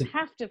you don't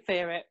have to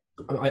fear it.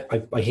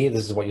 I hear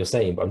this is what you're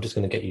saying, but I'm just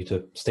going to get you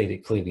to state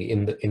it clearly.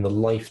 In the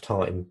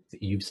lifetime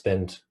that you've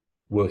spent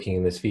working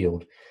in this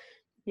field,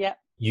 yeah,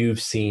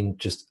 you've seen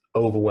just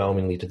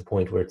overwhelmingly, to the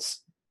point where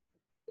it's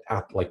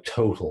at like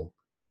total,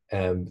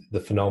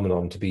 the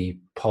phenomenon to be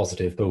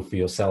positive both for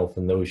yourself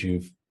and those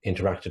you've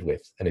interacted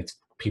with, and it's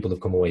people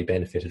have come away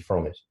benefited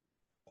from it.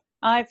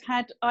 I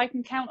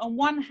can count on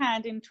one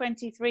hand in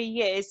 23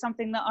 years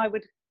something that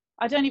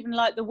I don't even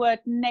like the word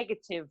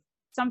negative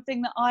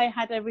something that I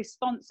had a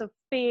response of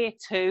fear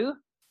to,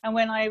 and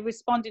when I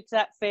responded to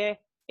that fear,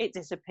 it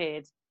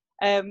disappeared.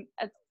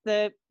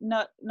 The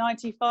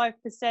 95%,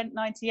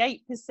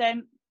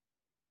 98%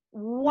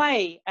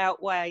 way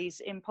outweighs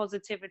in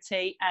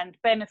positivity and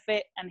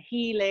benefit and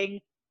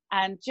healing,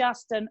 and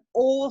just an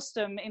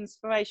awesome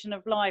inspiration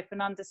of life,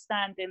 and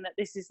understanding that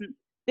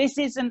this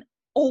isn't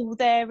all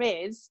there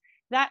is.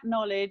 That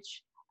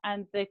knowledge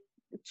and the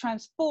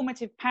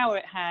transformative power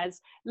it has,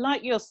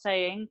 like you're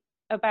saying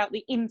about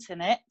the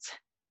internet,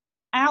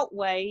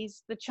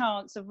 outweighs the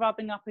chance of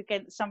rubbing up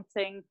against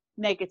something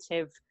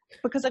negative,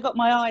 because I got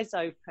my eyes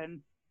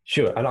open.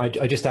 Sure, and I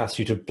just asked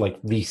you to like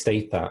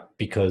restate that,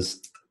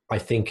 because I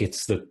think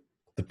it's the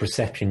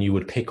perception you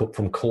would pick up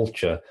from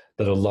culture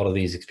that a lot of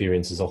these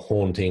experiences are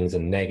hauntings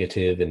and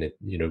negative, and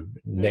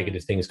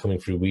negative things coming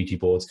through Ouija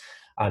boards.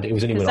 And it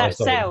was only when I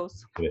started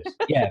looking into it.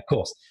 Yeah, of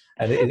course.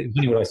 And it was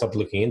only when I started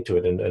looking into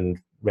it and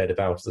read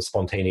about the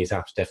spontaneous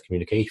after-death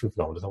communication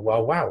phenomenon, I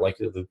thought, wow, like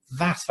the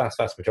vast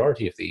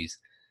majority of these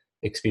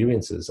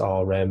experiences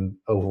are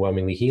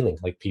overwhelmingly healing,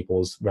 like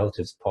people's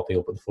relatives popping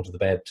up at the foot of the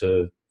bed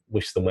to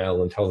wish them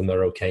well and tell them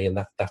they're okay, and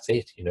that's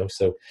it,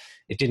 So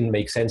it didn't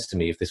make sense to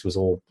me if this was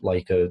all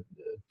like a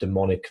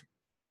demonic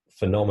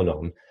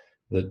phenomenon,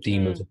 that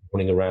demons are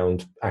running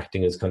around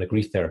acting as kind of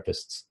grief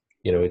therapists.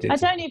 I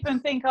don't even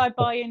think I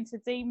buy into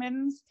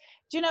demons.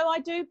 Do you know, I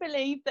do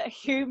believe that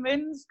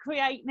humans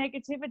create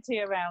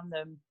negativity around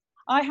them.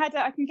 I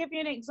can give you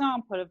an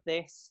example of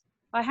this.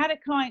 I had a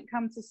client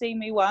come to see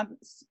me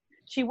once.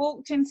 She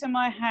walked into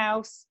my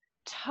house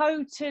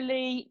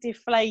totally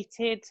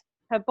deflated.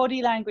 Her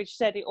body language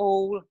said it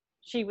all.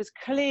 She was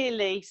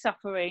clearly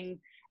suffering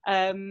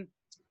it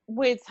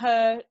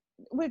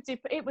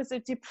was a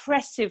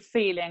depressive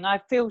feeling. I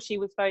feel she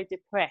was very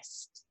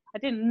depressed. I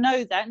didn't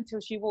know that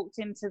until she walked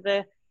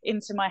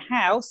into my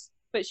house,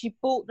 but she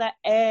brought that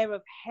air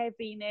of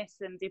heaviness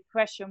and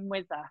depression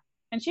with her.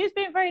 And she was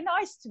being very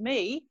nice to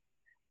me,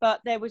 but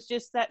there was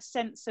just that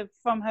sense of,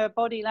 from her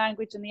body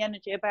language and the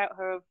energy about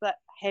her, of that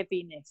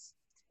heaviness.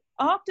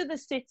 After the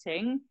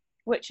sitting,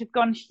 which had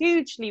gone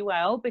hugely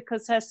well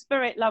because her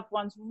spirit loved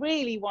ones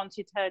really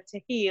wanted her to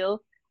heal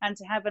and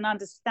to have an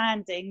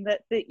understanding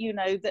that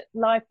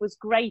life was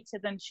greater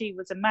than she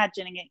was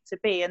imagining it to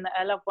be, and that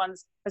her loved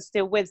ones are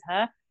still with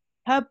her.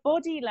 Her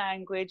body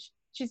language,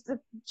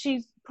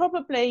 she's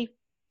probably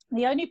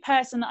the only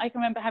person that I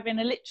can remember having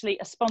literally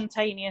a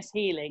spontaneous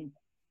healing.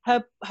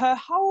 Her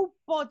whole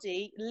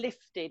body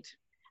lifted,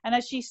 and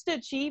as she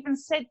stood, she even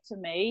said to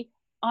me,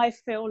 "I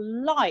feel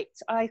light.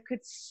 I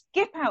could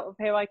skip out of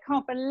here. I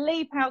can't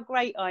believe how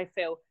great I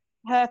feel."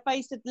 Her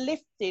face had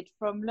lifted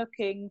from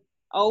looking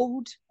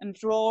old and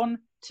drawn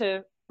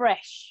to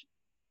fresh.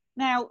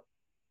 Now,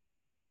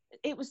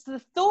 it was the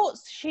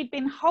thoughts she'd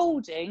been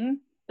holding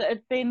that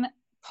had been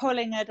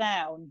pulling her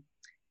down.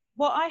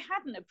 What I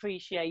hadn't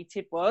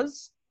appreciated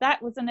was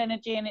that was an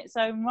energy in its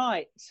own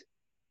right,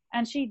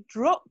 and she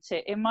dropped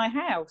it in my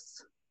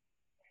house.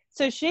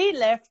 So she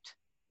left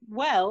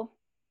well.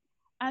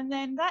 And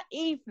then that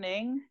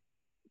evening,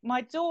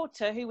 my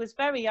daughter, who was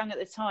very young at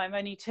the time,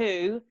 only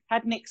 2,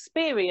 had an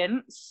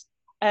experience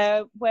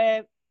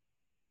where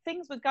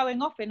things were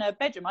going off in her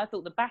bedroom. I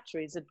thought the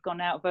batteries had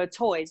gone out of her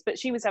toys, but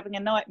she was having a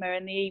nightmare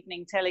in the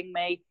evening, telling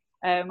me,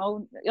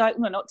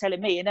 not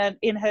telling me,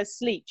 in her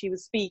sleep, she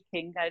was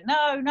speaking, going,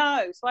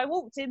 no. So I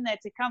walked in there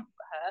to comfort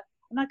her,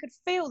 and I could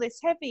feel this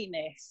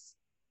heaviness.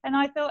 And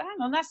I thought,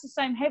 hang on, that's the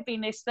same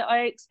heaviness that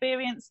I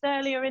experienced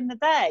earlier in the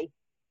day.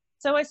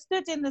 So I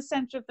stood in the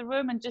center of the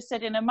room and just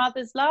said, in a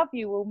mother's love,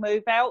 you will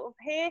move out of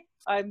here.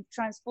 I'm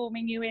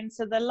transforming you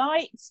into the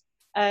light.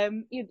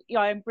 I'm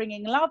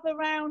bringing love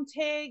around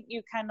here.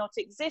 You cannot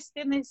exist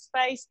in this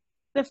space.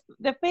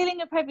 The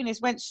feeling of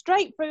heaviness went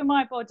straight through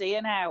my body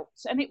and out.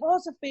 And it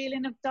was a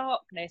feeling of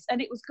darkness,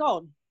 and it was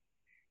gone.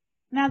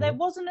 Now, there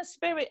wasn't a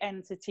spirit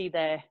entity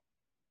there.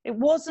 It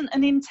wasn't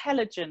an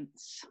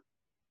intelligence.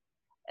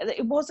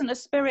 It wasn't a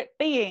spirit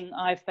being,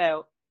 I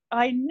felt.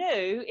 I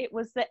knew it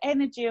was the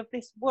energy of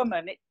this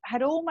woman. It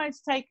had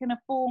almost taken a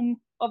form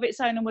of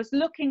its own and was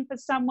looking for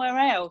somewhere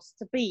else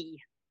to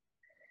be.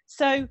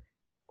 So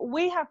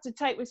we have to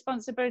take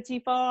responsibility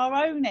for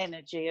our own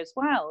energy as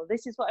well.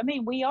 This is what I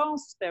mean. We are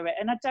spirit,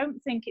 and I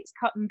don't think it's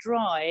cut and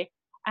dry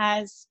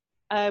as,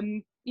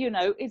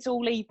 it's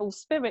all evil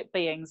spirit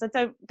beings. I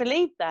don't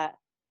believe that.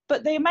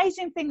 But the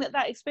amazing thing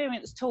that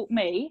experience taught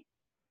me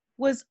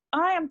was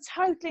I am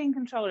totally in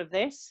control of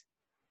this.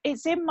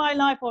 It's in my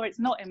life or it's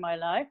not in my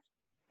life.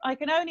 I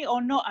can own it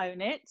or not own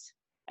it,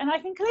 and I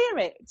can clear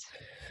it.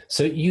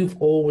 So you've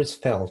always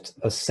felt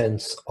a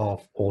sense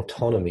of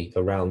autonomy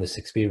around this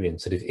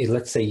experience. That if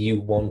let's say you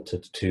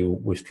wanted to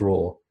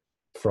withdraw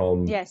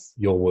from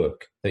your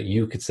work, that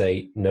you could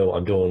say, no,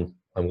 I'm done.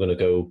 I'm going to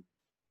go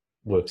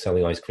work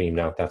selling ice cream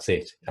now. That's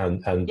it.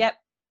 And yep,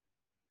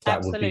 that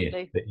absolutely. would be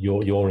it. That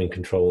you're in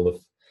control of.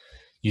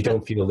 You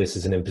don't feel this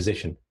is an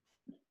imposition.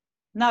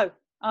 No,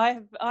 I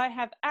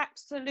have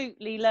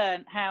absolutely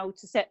learned how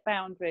to set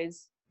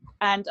boundaries,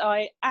 and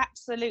I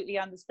absolutely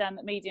understand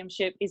that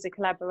mediumship is a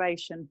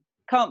collaboration.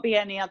 can't be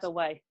any other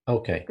way.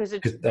 Okay, because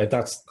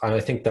I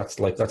think that's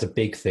a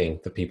big thing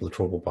that people are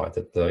troubled by,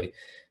 that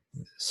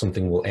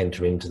something will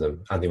enter into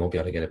them and they won't be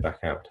able to get it back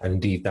out. And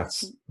indeed,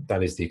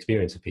 that is the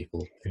experience of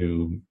people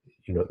who,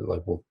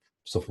 like, will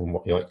suffer from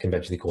what you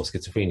conventionally call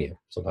schizophrenia.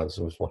 Sometimes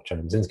it was what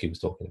Jeremy Brzezinski was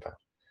talking about.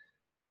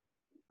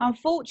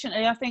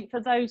 Unfortunately, I think for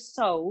those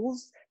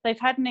souls, they've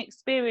had an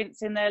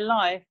experience in their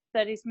life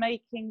that is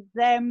making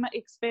them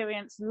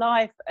experience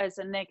life as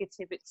a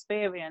negative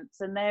experience,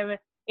 and they're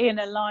in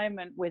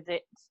alignment with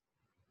it.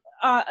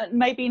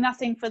 Maybe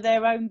nothing for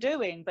their own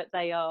doing, but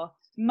they are.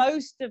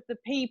 Most of the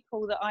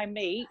people that I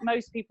meet,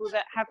 most people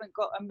that haven't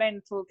got a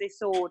mental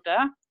disorder,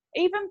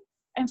 even,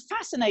 and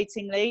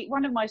fascinatingly,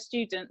 one of my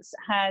students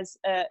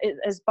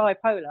is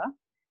bipolar.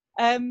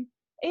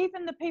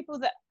 Even the people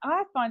that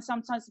I find,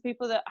 sometimes the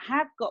people that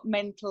have got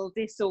mental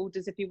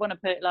disorders, if you want to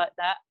put it like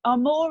that, are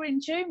more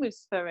in tune with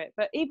spirit,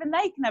 but even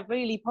they can have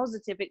really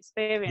positive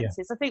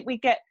experiences. Yeah. I think we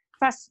get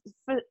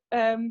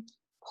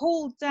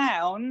pulled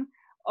down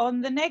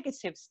on the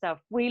negative stuff.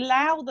 We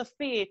allow the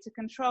fear to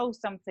control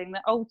something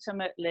that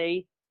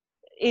ultimately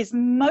is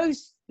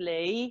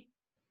mostly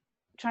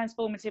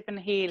transformative and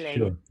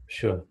healing.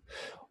 Sure.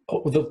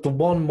 Oh, the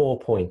one more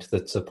point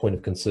that's a point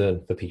of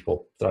concern for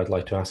people that I'd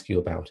like to ask you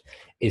about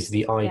is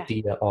the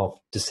idea of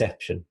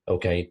deception.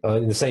 Okay,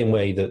 in the same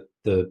way that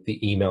the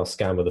email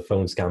scammer, the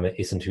phone scammer,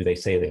 isn't who they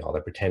say they are.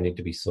 They're pretending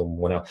to be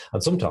someone else,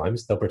 and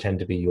sometimes they'll pretend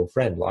to be your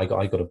friend. Like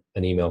I got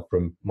an email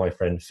from my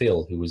friend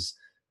Phil, who was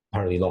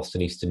apparently lost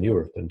in Eastern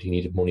Europe and he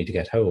needed money to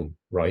get home,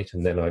 right?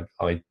 And then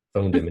I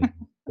phoned him in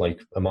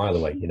like a mile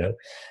away,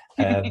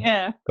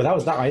 Yeah. But that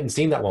was that. I hadn't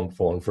seen that one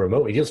before, and for a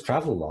moment, he just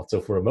traveled a lot. So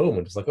for a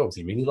moment, it's like, oh, was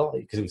he really lost?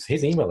 Because it was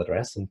his email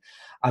address,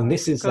 and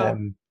this is a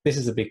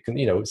big,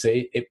 so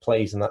it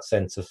plays in that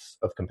sense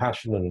of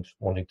compassion and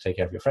wanting to take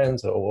care of your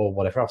friends or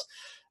whatever else.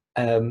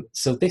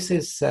 So this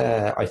is,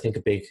 I think,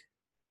 a big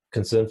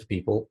concern for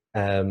people,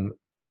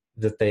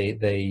 that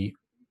they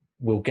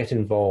will get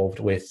involved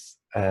with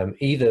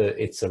either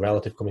it's a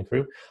relative coming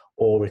through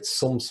or it's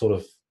some sort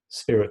of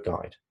spirit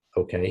guide.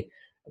 Okay.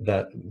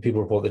 That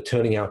people report that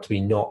turning out to be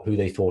not who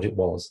they thought it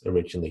was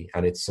originally,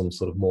 and it's some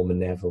sort of more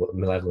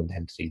malevolent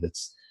entity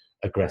that's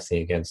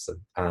aggressing against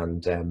them.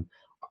 And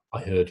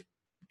I heard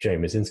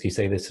Jeremy Brzezinski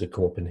say this had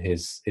come up in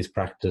his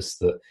practice,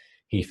 that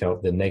he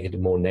felt the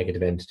more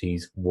negative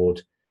entities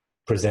would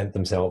present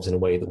themselves in a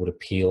way that would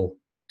appeal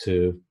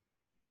to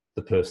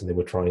the person they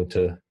were trying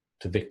to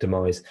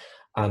victimize,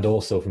 and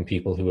also from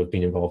people who have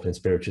been involved in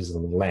spiritualism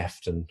and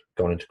left and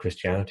gone into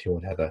Christianity or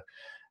whatever.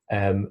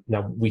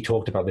 Now, we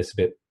talked about this a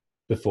bit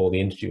before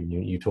the interview.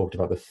 You talked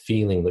about the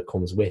feeling that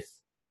comes with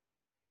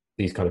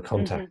these kind of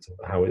contacts,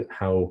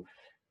 how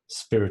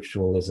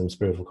spiritual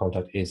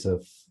contact is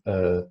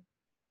a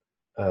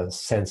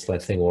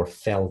sense-led thing or a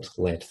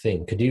felt-led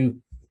thing.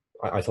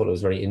 I thought it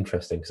was very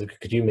interesting. So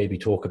could you maybe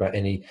talk about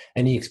any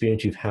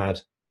experience you've had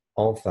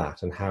of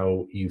that and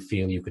how you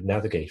feel you could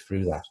navigate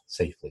through that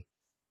safely?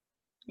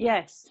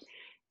 Yes.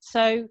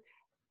 So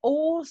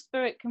all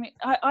spirit,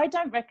 I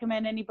don't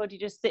recommend anybody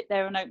just sit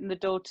there and open the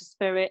door to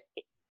spirit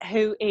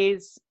who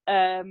is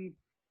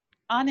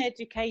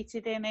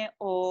uneducated in it,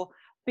 or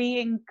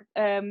being,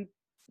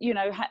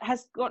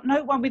 has got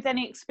no one with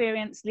any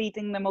experience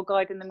leading them or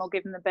guiding them or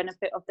giving the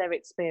benefit of their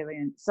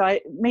experience. So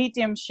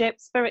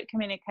mediumship, spirit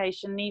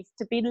communication needs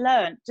to be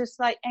learned, just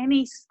like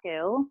any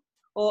skill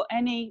or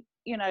any,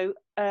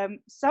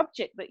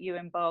 subject that you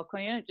embark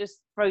on. You don't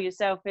just throw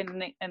yourself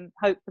in and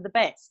hope for the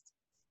best.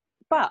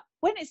 But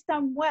when it's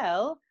done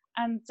well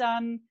and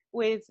done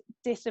with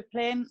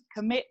discipline,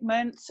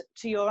 commitment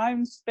to your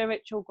own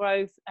spiritual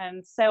growth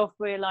and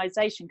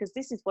self-realization, because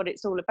this is what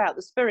it's all about.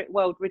 The spirit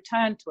world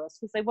return to us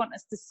because they want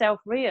us to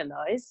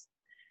self-realize.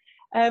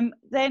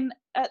 Then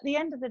at the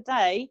end of the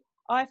day,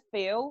 I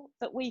feel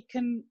that we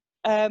can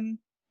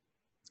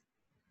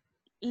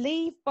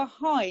leave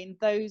behind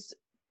those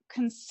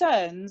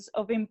concerns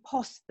of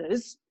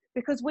imposters,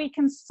 because we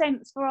can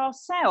sense for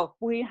ourselves.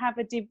 We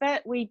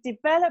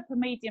develop a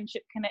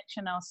mediumship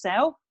connection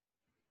ourselves.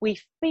 We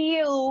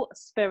feel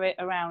spirit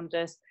around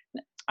us.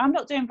 I'm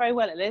not doing very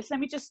well at this.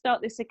 Let me just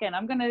start this again.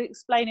 I'm going to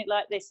explain it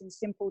like this in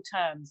simple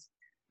terms.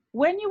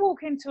 When you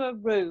walk into a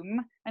room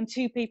and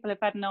two people have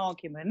had an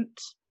argument,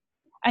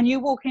 and you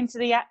walk into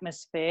the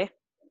atmosphere,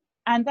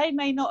 and they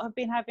may not have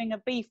been having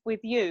a beef with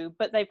you,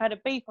 but they've had a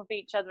beef with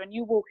each other, and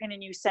you walk in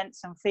and you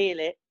sense and feel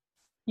it,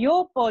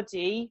 your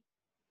body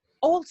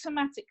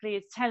automatically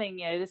is telling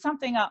you there's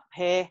something up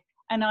here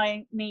and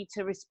I need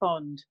to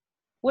respond.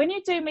 When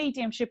you do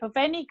mediumship of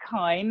any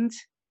kind,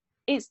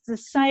 it's the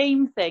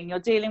same thing. You're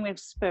dealing with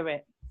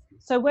spirit.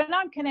 So when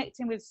I'm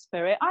connecting with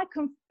spirit, I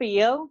can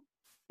feel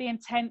the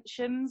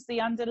intentions, the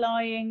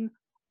underlying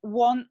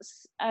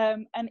wants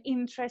and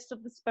interest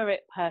of the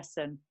spirit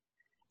person.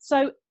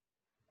 So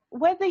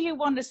whether you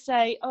want to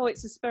say, oh,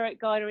 it's a spirit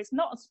guide or it's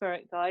not a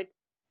spirit guide,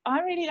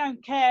 I really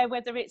don't care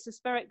whether it's a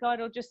spirit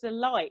guide or just a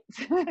light.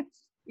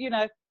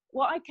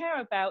 What I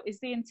care about is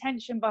the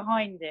intention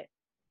behind it.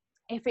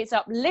 If it's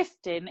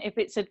uplifting, if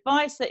it's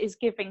advice that is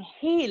giving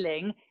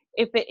healing,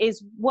 if it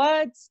is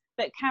words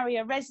that carry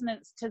a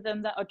resonance to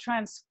them that are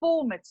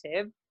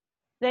transformative,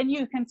 then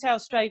you can tell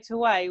straight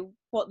away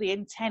what the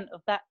intent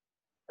of that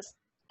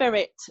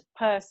spirit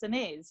person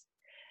is.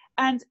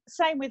 And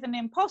same with an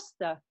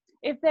imposter.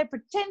 If they're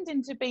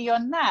pretending to be your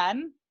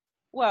nan,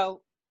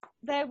 well,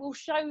 they will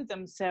show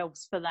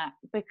themselves for that,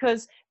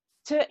 because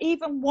to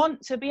even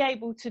want to be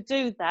able to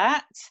do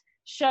that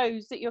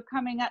shows that you're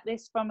coming at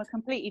this from a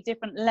completely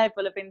different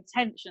level of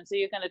intention. So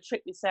you're going to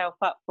trip yourself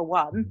up, for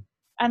one.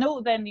 And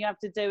all then you have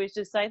to do is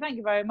just say, thank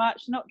you very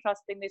much, not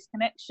trusting this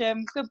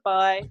connection,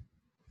 goodbye,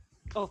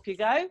 off you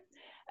go.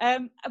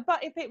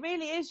 But if it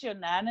really is your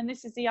nan, and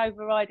this is the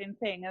overriding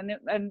thing,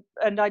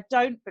 and I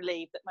don't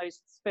believe that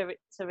most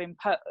spirits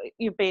are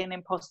you're being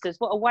imposters.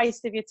 What a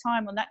waste of your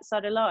time on that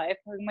side of life.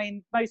 I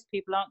mean, most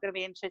people aren't going to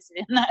be interested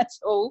in that at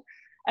all.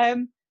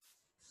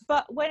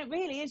 But when it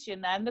really is your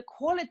nan, the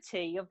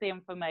quality of the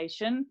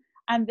information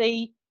and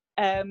the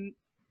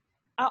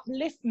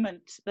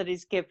upliftment that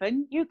is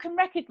given, you can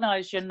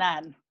recognize your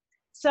nan.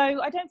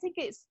 So I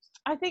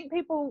think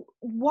people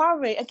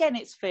worry, again,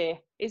 it's fear.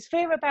 It's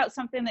fear about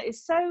something that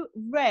is so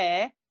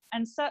rare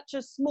and such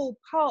a small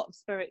part of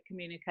spirit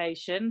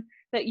communication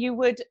that you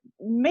would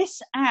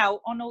miss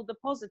out on all the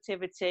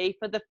positivity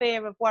for the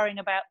fear of worrying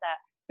about that.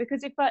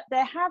 Because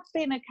there have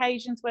been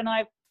occasions when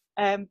I've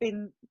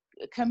been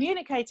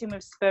communicating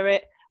with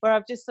spirit where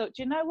I've just thought,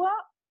 you know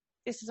what?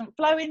 This isn't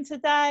flowing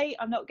today.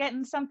 I'm not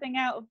getting something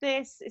out of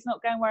this. It's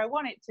not going where I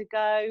want it to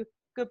go.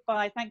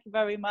 Goodbye. Thank you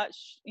very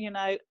much.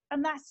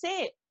 And that's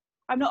it.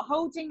 I'm not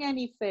holding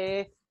any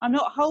fear. I'm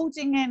not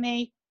holding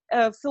any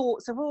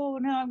thoughts of, oh,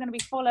 no, I'm going to be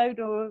followed,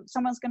 or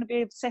someone's going to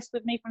be obsessed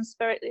with me from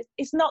spirit.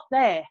 It's not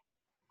there.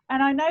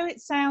 And I know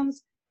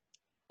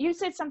you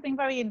said something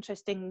very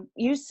interesting.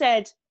 You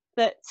said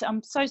that,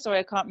 I'm so sorry,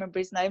 I can't remember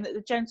his name, that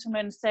the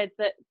gentleman said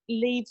that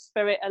leave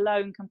spirit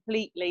alone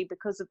completely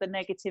because of the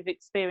negative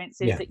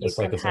experiences that you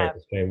can have.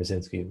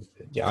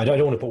 Yeah, I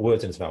don't want to put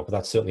words in his mouth, but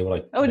that's certainly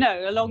what I...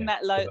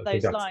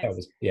 those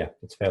lines.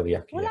 It's fairly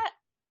accurate. Well,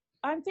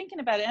 I'm thinking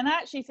about it, and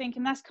actually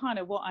thinking that's kind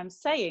of what I'm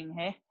saying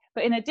here,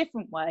 but in a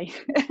different way.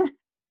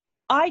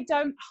 I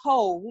don't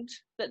hold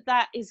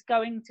that is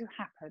going to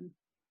happen.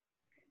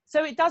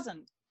 So it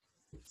doesn't.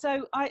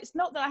 So it's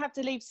not that I have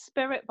to leave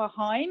spirit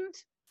behind.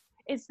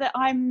 It's that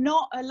I'm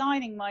not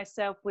aligning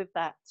myself with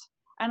that.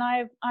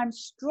 And I'm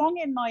strong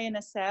in my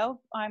inner self.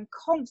 I'm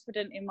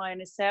confident in my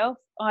inner self.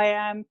 I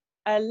am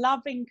a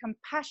loving,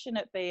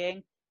 compassionate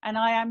being, and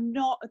I am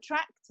not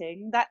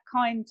attracting that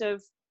kind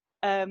of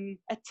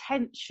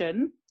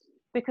attention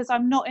because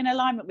I'm not in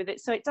alignment with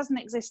it. So it doesn't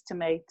exist to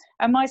me.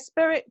 And my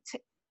spirit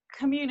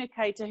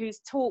communicator, who's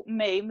taught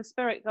me, my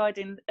spirit guide,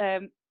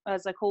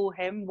 as I call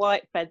him,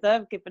 White Feather,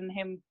 I've given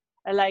him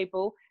a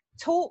label,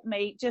 taught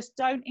me just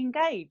don't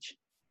engage.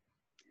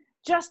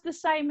 Just the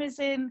same as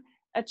in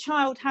a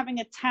child having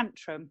a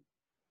tantrum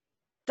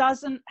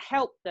doesn't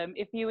help them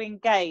if you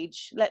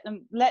engage. Let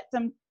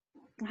them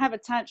have a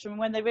tantrum, and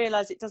when they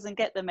realize it doesn't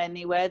get them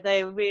anywhere,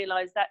 they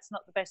realize that's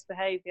not the best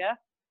behavior.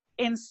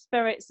 In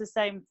spirit's the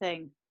same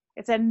thing.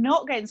 If they're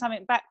not getting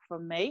something back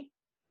from me,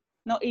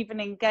 not even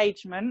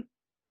engagement,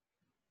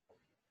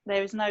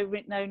 there is no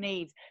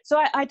need.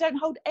 So I don't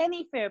hold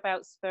any fear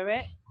about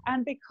spirit.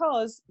 And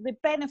because the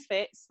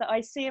benefits that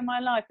I see in my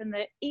life and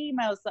the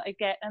emails that I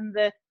get and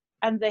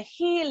the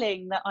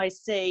healing that I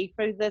see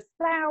through the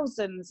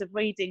thousands of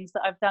readings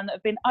that I've done that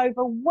have been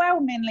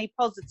overwhelmingly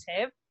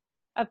positive,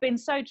 have been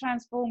so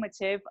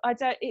transformative,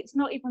 it's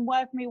not even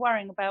worth me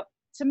worrying about.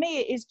 To me,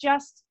 it is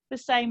just the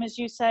same as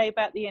you say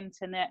about the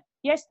internet.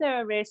 Yes, there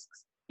are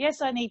risks.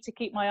 Yes, I need to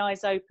keep my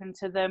eyes open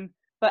to them.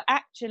 But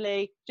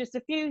actually, just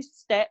a few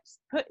steps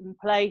put in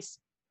place,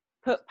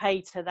 put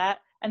pay to that,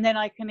 and then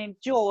I can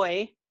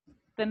enjoy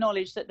the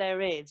knowledge that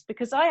there is.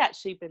 Because I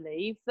actually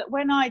believe that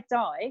when I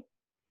die,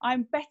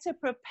 I'm better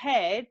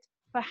prepared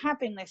for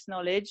having this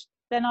knowledge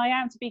than I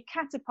am to be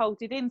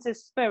catapulted into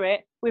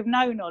spirit with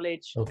no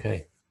knowledge.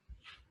 Okay,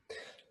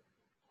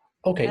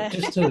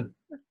 just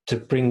to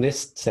bring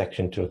this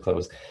section to a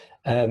close,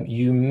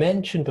 you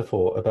mentioned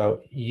before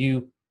about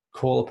you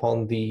call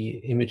upon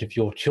the image of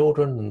your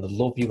children and the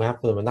love you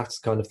have for them, and that's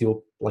kind of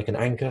like an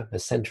anchor, a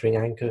centering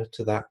anchor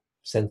to that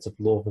sense of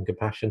love and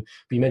compassion.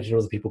 But you mentioned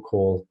other people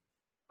call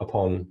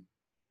upon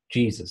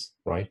Jesus,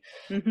 right?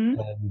 Mm-hmm.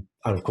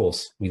 And of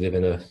course, we live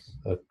in a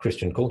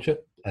Christian culture,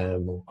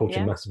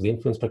 massively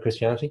influenced by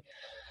Christianity.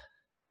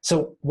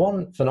 So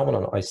one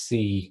phenomenon I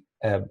see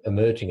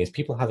emerging is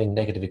people having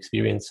negative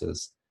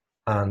experiences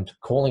and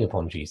calling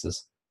upon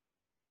Jesus,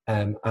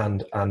 and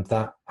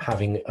that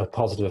having a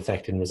positive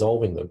effect in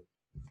resolving them.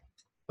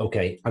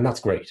 Okay, and that's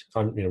great.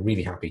 I'm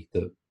really happy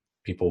that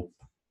people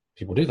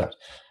do that.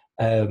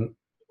 I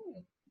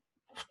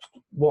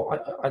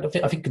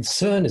think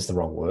concern is the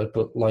wrong word,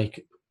 but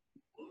like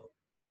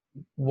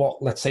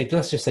let's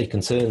just say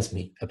concerns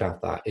me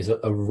about that is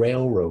a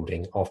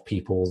railroading of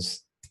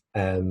people's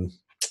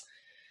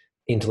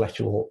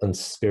intellectual and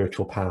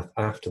spiritual path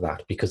after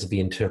that because of the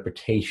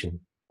interpretation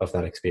of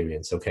that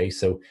experience. Okay,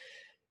 so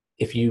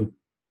if you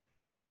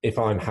if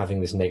I'm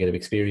having this negative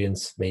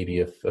experience, maybe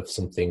of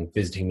something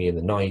visiting me in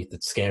the night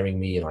that's scaring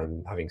me and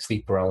I'm having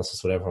sleep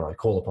paralysis, whatever, and I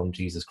call upon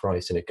Jesus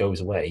Christ and it goes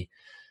away,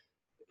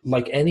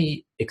 like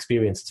any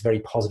experience that's very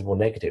positive or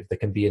negative, there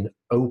can be an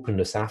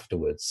openness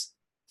afterwards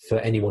for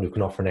anyone who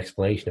can offer an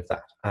explanation of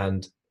that.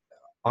 And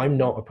I'm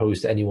not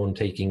opposed to anyone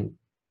taking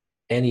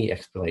any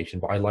explanation,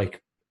 but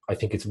I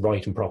think it's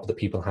right and proper that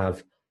people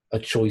have a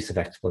choice of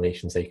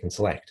explanations they can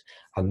select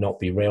and not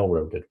be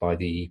railroaded by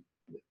the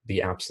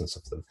absence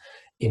of them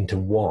into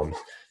one.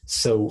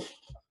 So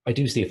I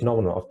do see a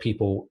phenomenon of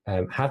people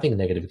having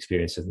negative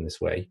experiences in this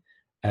way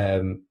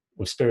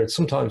with spirits,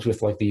 sometimes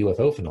with like the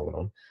UFO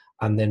phenomenon,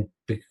 and then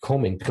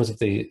becoming, because of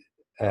the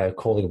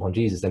calling upon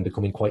Jesus, then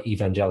becoming quite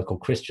evangelical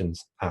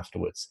Christians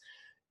afterwards.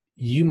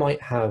 You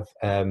might have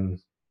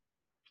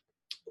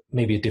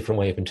maybe a different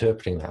way of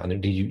interpreting that. And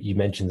indeed, you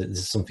mentioned that this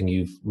is something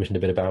you've written a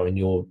bit about in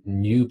your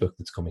new book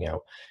that's coming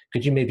out.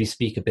 Could you maybe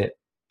speak a bit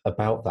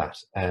about that,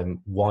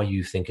 why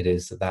you think it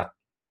is that,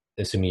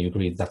 assuming you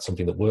agree that's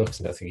something that works,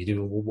 and I think you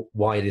do,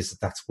 why it is that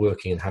that's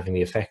working and having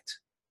the effect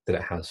that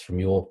it has from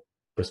your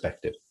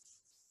perspective?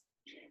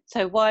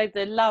 So why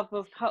the love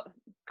of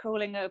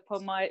calling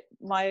upon my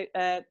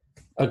a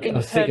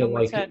figure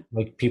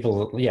like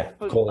people,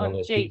 calling on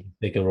a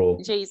figure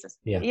or Jesus.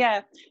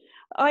 Yeah.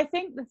 I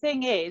think the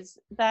thing is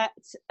that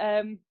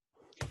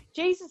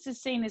Jesus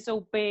is seen as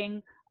all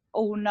being,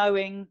 all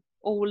knowing,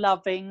 all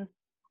loving,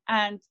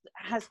 and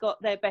has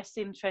got their best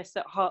interests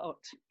at heart.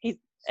 He's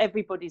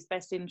everybody's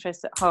best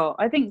interests at heart.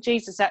 I think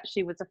Jesus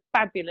actually was a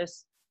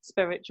fabulous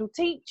spiritual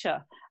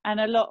teacher, and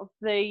a lot of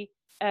the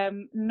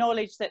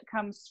knowledge that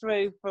comes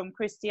through from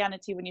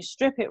Christianity, when you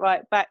strip it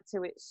right back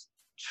to its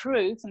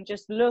truth and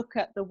just look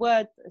at the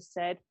words that are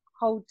said,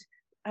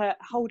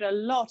 hold a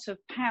lot of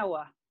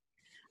power.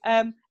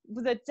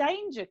 The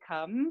danger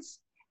comes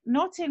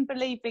not in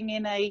believing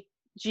in a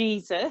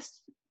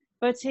Jesus,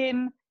 but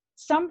in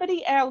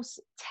somebody else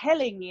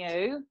telling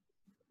you,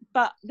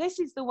 but this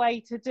is the way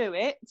to do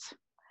it,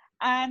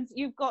 and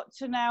you've got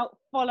to now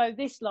follow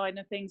this line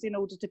of things in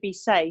order to be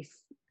safe.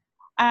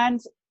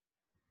 And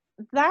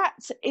that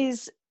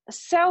is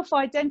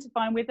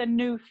self-identifying with a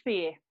new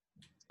fear.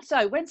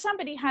 So when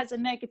somebody has a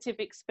negative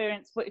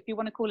experience, if you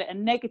want to call it a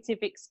negative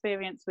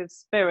experience with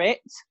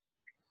spirit,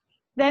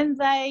 then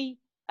they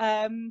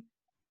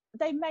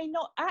may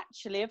not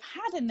actually have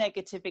had a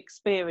negative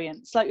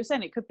experience. Like you're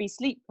saying, it could be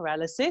sleep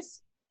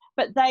paralysis,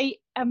 but they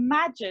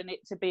imagine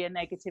it to be a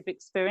negative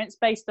experience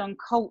based on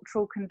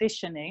cultural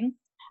conditioning.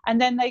 And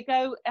then they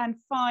go and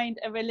find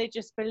a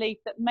religious belief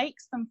that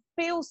makes them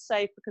feel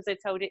safe because they're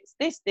told it's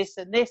this, this,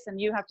 and this, and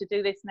you have to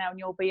do this now and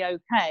you'll be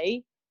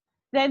okay.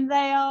 Then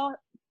they are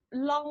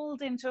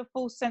lulled into a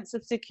false sense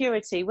of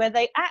security where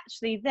they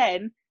actually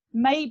then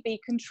may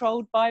be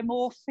controlled by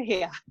more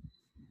fear.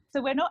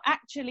 So we're not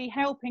actually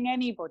helping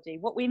anybody.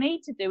 What we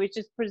need to do is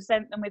just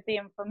present them with the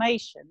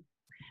information.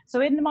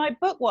 So in my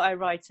book, what I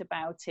write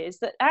about is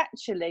that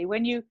actually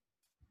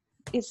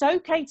it's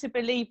okay to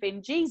believe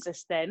in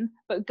Jesus then,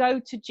 but go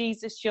to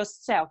Jesus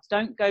yourself.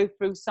 Don't go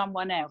through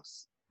someone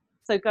else.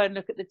 So go and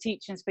look at the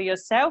teachings for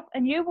yourself,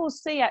 and you will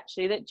see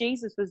actually that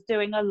Jesus was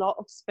doing a lot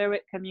of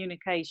spirit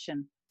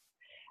communication.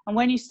 And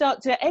when you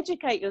start to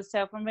educate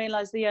yourself and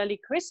realize the early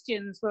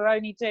Christians were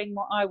only doing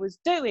what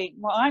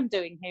I'm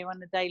doing here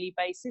on a daily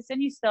basis,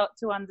 and you start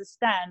to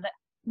understand that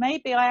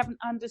maybe I haven't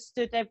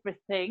understood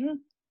everything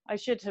I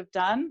should have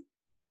done,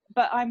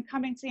 but I'm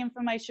coming to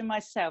information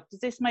myself. Does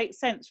this make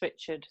sense,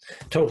 Richard?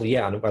 Totally,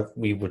 yeah. And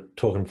we were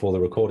talking before the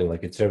recording,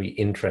 like it's very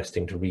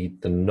interesting to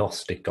read the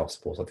Gnostic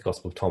Gospels, like the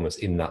Gospel of Thomas,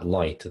 in that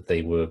light that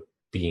they were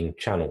being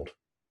channeled.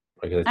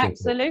 Like, I think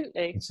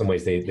absolutely. In some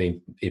ways,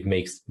 it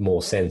makes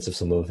more sense of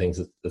some of the things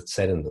that's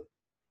said in them.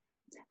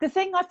 The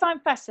thing I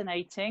find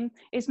fascinating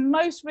is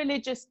most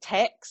religious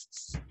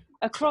texts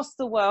across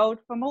the world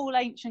from all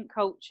ancient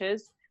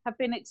cultures have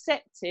been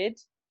accepted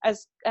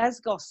as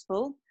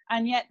gospel,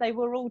 and yet they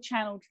were all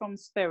channeled from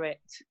spirit.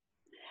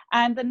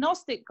 And the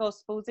Gnostic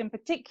Gospels in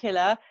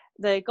particular,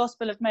 the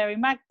Gospel of Mary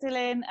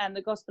Magdalene and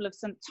the Gospel of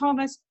St.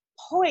 Thomas,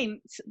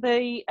 point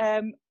the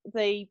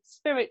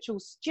spiritual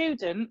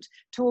student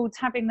towards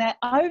having their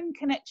own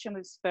connection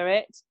with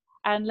spirit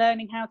and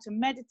learning how to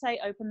meditate,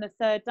 open the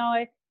third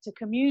eye, to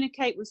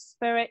communicate with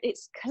spirit.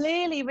 It's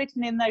clearly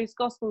written in those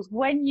Gospels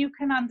when you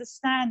can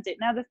understand it.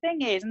 Now the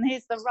thing is, and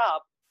here's the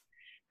rub,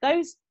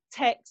 those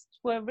texts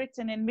were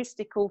written in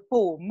mystical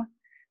form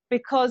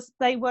because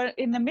they were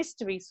in the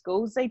mystery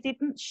schools. They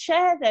didn't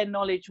share their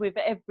knowledge with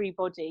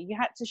everybody. You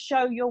had to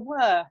show your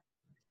worth.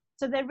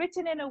 So they're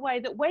written in a way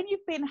that when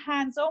you've been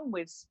hands-on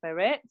with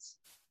spirit,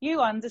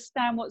 you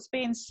understand what's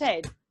being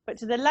said. But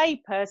to the lay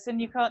person,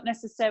 you can't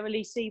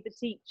necessarily see the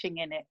teaching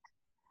in it.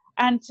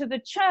 And to the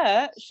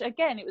church,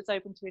 again, it was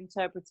open to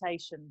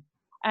interpretation.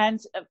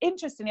 And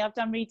interestingly, I've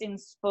done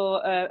readings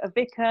for a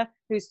vicar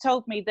who's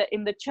told me that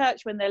in the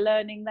church, when they're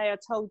learning, they are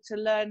told to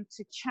learn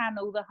to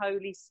channel the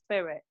Holy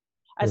Spirit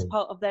as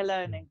part of their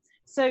learning.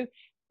 So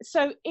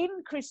in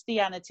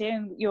Christianity,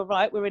 and you're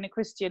right, we're in a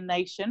Christian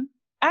nation,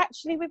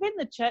 actually within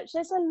the church,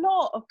 there's a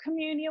lot of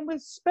communion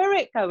with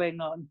spirit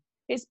going on.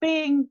 It's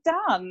being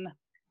done.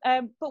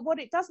 But what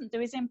it doesn't do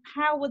is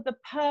empower the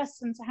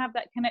person to have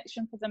that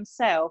connection for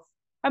themselves.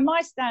 And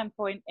my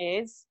standpoint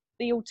is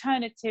the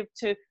alternative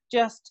to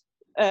just,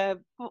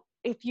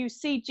 if you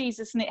see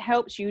Jesus and it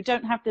helps you, you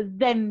don't have to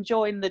then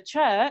join the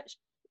church.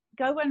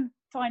 Go and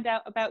find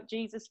out about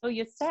Jesus for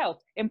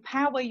yourself.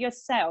 Empower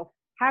yourself.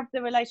 Have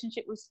the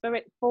relationship with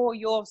Spirit for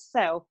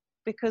yourself,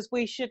 because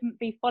we shouldn't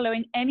be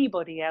following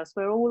anybody else.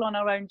 We're all on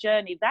our own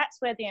journey. That's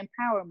where the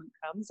empowerment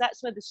comes.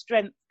 That's where the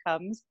strength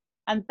comes.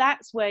 And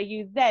that's where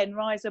you then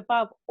rise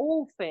above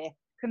all fear,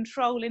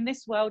 control in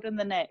this world and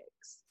the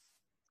next.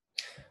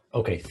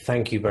 Okay,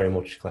 thank you very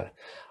much, Claire.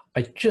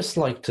 I'd just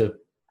like to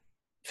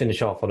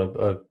finish off on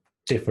a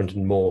different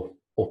and more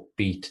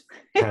upbeat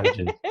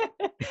tangent,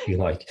 if you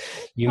like.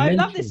 I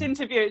love this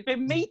interview. It's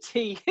been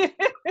meaty.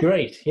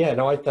 Great. Yeah,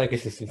 no, I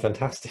guess it's been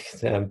fantastic.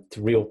 It's a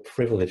real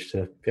privilege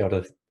to be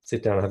able to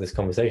sit down and have this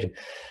conversation.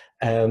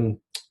 You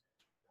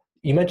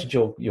mentioned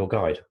your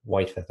guide,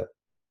 Whitefeather,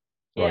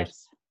 right?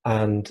 Yes.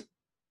 And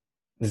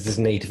there's this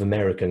Native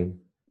American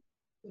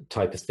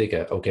type of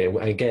figure. Okay,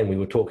 again, we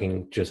were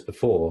talking just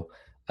before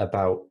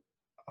about,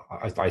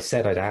 I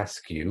said I'd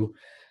ask you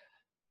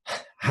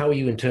how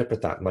you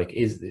interpret that, like,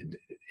 is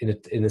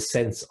in a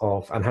sense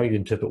of, and how you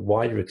interpret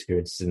wider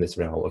experiences in this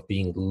realm of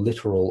being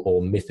literal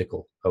or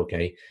mythical.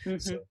 Okay,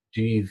 so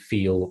do you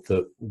feel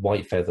that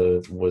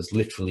Whitefeather was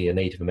literally a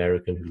Native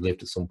American who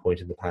lived at some point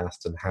in the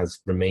past and has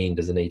remained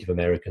as a Native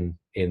American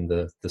in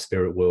the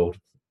spirit world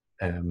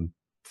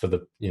for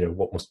the,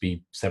 what must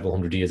be several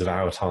hundred years of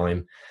our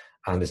time,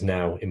 and is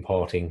now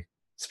imparting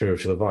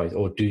spiritual advice?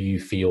 Or do you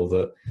feel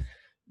that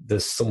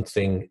there's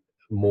something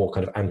more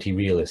kind of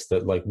anti-realist,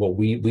 that like what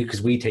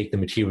because we take the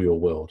material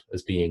world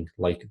as being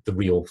like the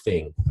real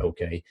thing,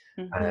 okay,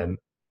 and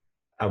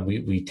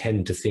we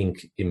tend to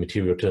think in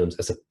material terms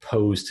as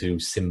opposed to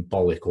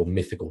symbolic or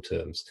mythical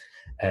terms.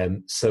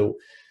 So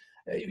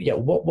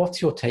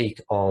what's your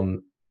take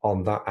on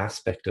that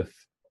aspect of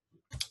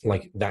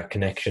like that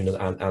connection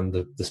and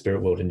the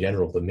spirit world in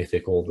general, the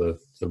mythical,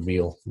 the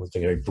real? It's a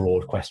very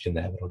broad question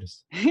there, but I'll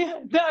just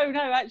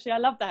no, actually I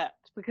love that,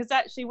 because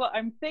actually what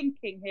I'm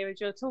thinking here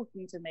as you're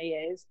talking to me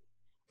is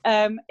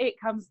it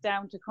comes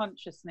down to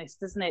consciousness,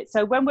 doesn't it?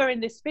 So when we're in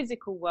this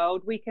physical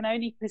world, we can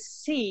only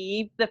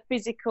perceive the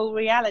physical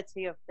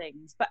reality of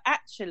things, but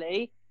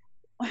actually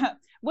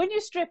when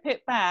you strip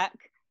it back,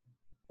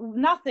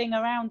 nothing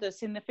around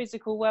us in the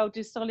physical world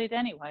is solid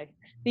anyway.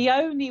 The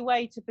only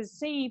way to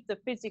perceive the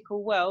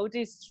physical world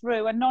is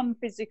through a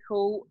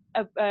non-physical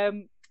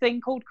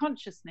thing called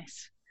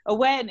consciousness,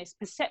 awareness,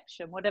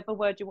 perception, whatever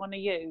word you want to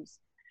use.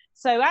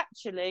 So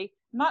actually,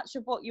 much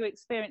of what you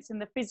experience in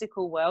the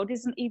physical world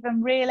isn't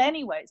even real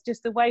anyway. It's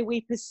just the way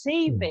we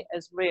perceive it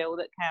as real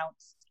that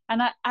counts.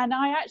 And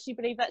I actually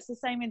believe that's the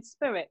same in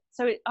spirit.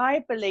 So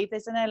I believe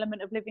there's an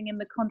element of living in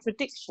the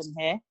contradiction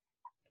here.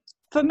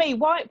 For me,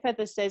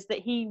 Whitefeather says that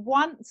he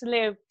once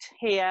lived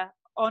here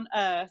on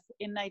Earth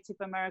in Native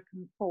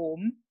American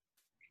form,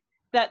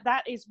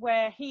 that is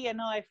where he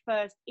and I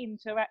first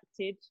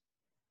interacted.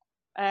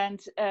 And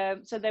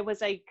so there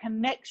was a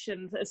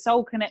connection, a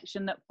soul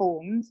connection that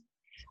formed.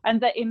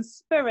 And that in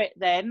spirit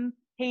then,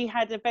 he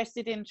had a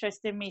vested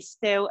interest in me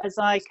still as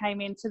I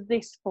came into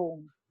this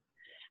form.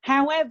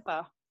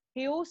 However,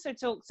 he also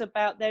talks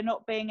about there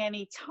not being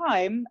any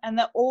time and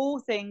that all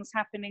things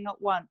happening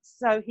at once.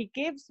 So he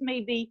gives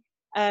me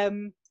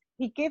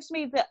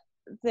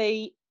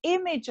the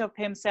image of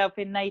himself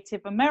in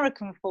Native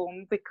American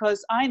form,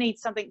 because I need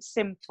something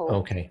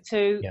simple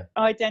to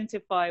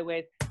identify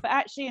with. But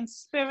actually in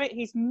spirit,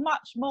 he's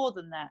much more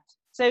than that.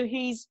 So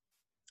he's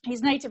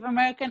Native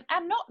American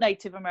and not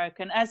Native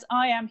American, as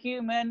I am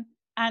human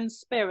and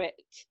spirit.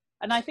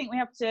 And I think we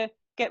have to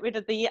get rid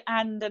of the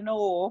and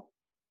or.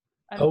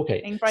 And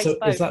embrace so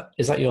both.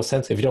 is that your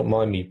sense? If you don't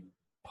mind me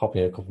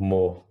popping a couple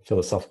more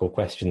philosophical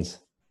questions.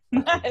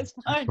 It's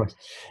fine.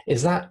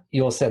 Is that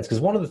your sense? Because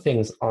one of the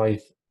things I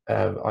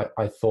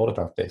thought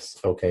about this,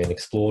 and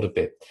explored a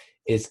bit,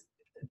 is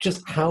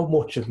just how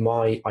much of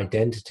my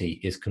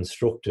identity is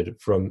constructed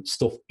from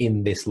stuff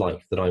in this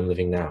life that I'm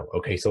living now.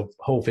 Okay, so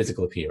whole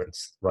physical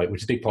appearance, right,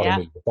 which is a big part of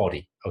me, the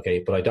body.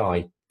 Okay, but I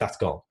die, that's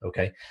gone.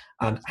 Okay,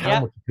 and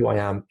how much of who I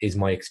am is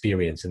my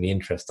experience and the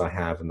interests I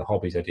have and the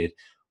hobbies I did,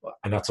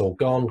 and that's all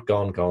gone.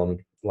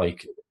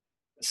 Like,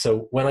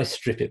 so when I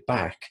strip it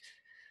back,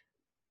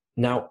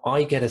 now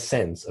I get a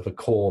sense of a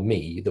core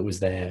me that was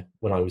there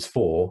when I was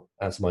 4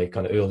 as my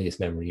kind of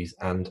earliest memories,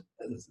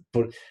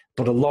 but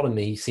a lot of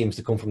me seems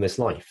to come from this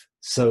life.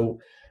 So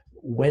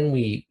when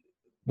we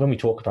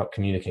talk about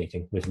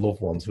communicating with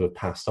loved ones who have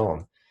passed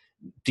on,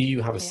 do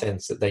you have a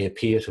sense that they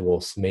appear to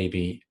us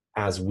maybe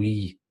as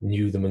we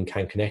knew them and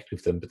can connect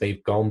with them, but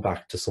they've gone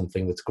back to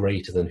something that's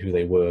greater than who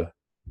they were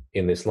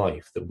in this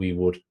life, that we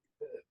would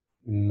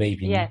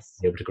maybe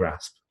be able to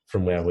grasp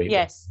from where we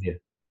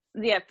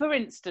for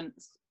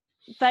instance,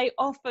 they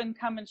often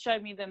come and show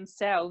me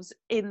themselves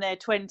in their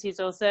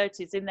 20s or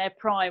 30s, in their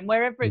prime,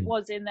 wherever it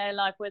was in their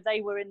life where they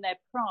were in their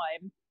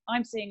prime.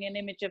 I'm seeing an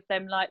image of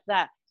them like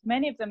that.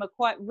 Many of them are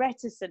quite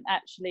reticent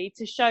actually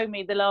to show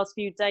me the last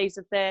few days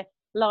of their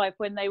life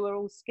when they were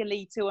all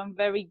skeletal and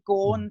very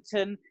gaunt,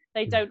 and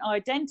they don't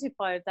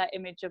identify with that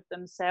image of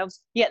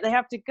themselves, yet they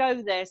have to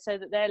go there so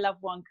that their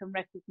loved one can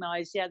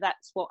recognize, yeah,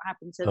 that's what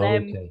happened to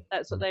them,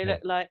 that's what they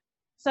look like.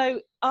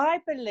 So I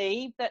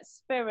believe that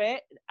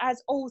spirit,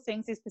 as all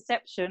things, is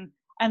perception.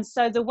 And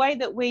so the way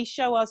that we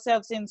show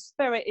ourselves in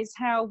spirit is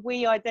how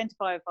we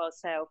identify with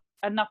ourselves,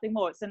 and nothing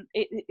more.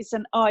 It's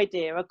an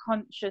idea, a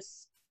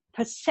conscious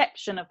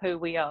perception of who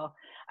we are.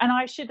 And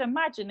I should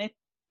imagine if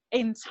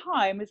in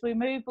time, as we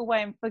move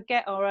away and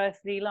forget our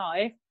earthly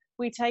life,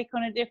 we take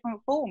on a different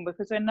form,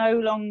 because we're no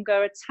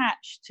longer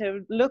attached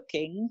to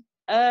looking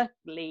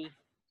earthly.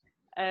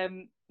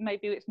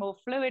 Maybe it's more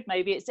fluid,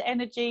 maybe it's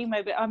energy,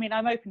 maybe, I mean,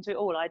 I'm open to it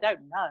all. I don't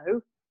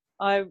know.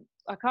 I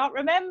can't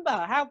remember.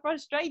 How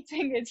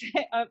frustrating is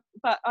it?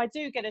 But I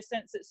do get a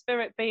sense that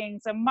spirit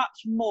beings are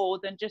much more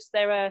than just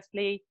their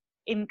earthly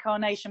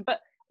incarnation. But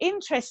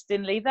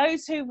interestingly,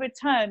 those who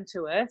return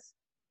to us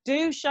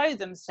do show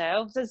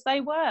themselves as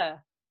they were.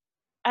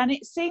 And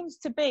it seems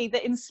to be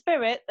that in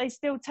spirit, they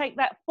still take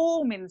that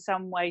form in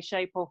some way,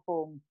 shape or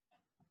form.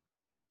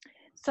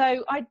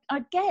 So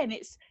again,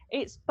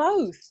 it's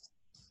both.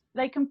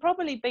 They can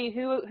probably be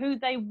who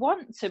they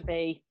want to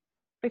be,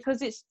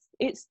 because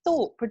it's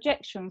thought,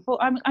 projection.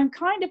 I'm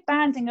kind of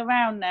banding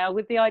around now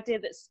with the idea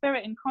that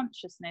spirit and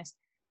consciousness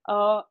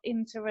are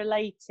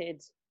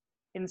interrelated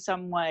in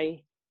some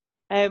way.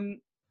 In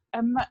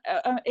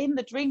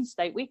the dream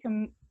state, we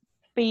can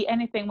be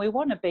anything we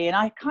want to be, and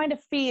I kind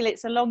of feel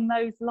it's along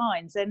those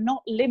lines. They're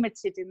not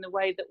limited in the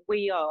way that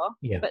we are,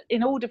 but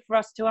in order for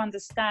us to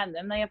understand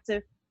them, they have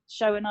to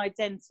show an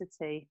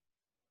identity.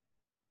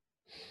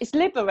 It's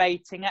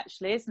liberating,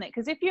 actually, isn't it?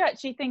 Because if you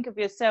actually think of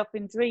yourself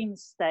in dream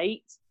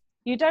state,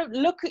 you don't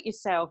look at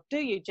yourself, do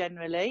you?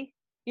 Generally,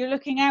 you're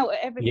looking out at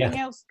everything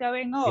else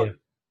going on.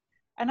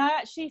 And I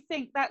actually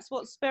think that's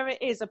what spirit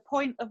is, a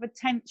point of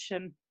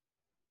attention.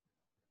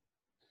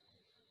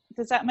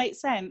 Does that make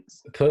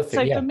sense? Perfect.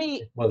 So for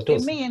me,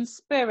 in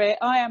spirit,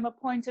 I am a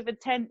point of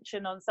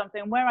attention on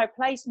something. Where I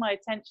place my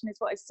attention is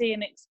what I see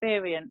and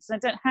experience. And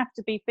it don't have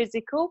to be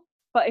physical,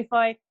 but if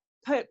I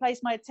place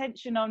my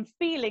attention on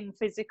feeling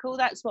physical,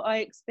 that's what I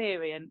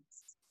experience.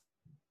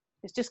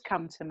 It's just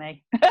come to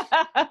me.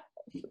 I've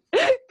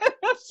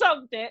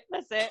solved it.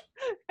 That's it.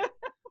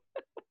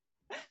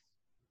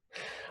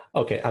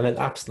 Okay, and then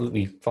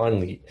absolutely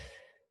finally,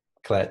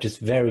 Claire, just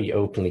very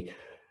openly,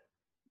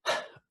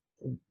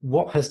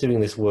 what has doing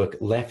this work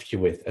left you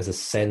with as a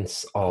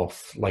sense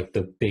of like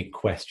the big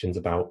questions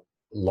about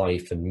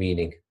life and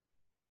meaning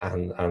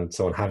and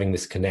so on, having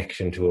this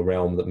connection to a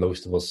realm that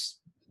most of us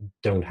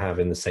don't have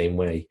in the same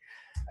way?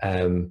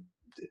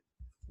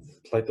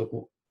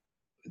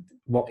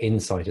 What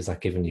insight has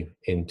that given you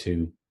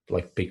into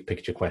like big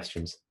picture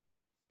questions?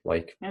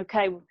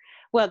 Okay,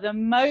 well, the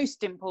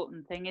most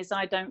important thing is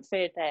I don't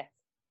fear death,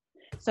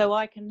 so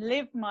I can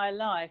live my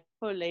life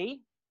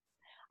fully.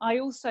 I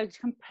also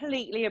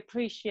completely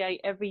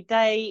appreciate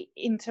everyday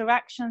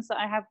interactions that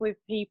I have with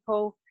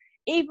people,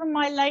 even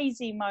my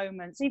lazy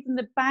moments, even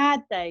the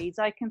bad days.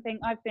 I can think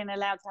I've been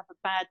allowed to have a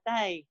bad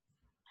day.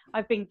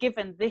 I've been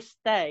given this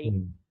day,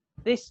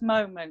 this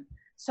moment.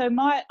 So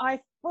I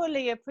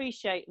fully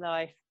appreciate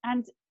life,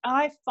 and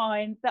I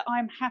find that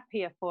I'm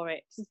happier for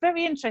it. It's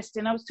very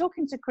interesting. I was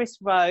talking to Chris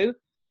Rowe,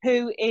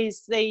 who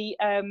is the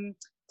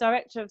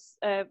director of,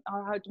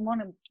 I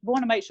want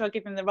to make sure I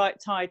give him the right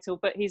title,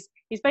 but he's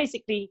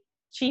basically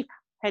chief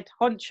head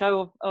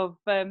honcho of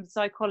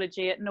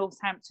psychology at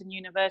Northampton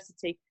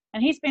University,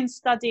 and he's been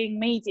studying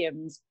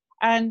mediums.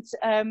 And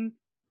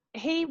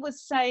he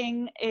was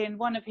saying in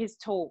one of his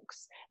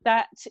talks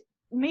that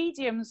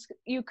mediums,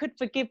 you could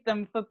forgive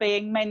them for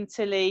being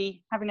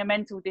having a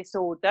mental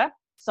disorder,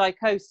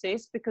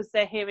 psychosis, because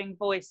they're hearing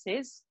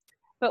voices.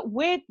 But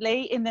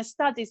weirdly, in the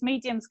studies,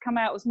 mediums come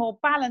out as more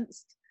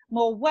balanced,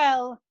 more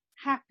well,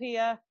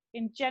 happier,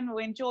 in general,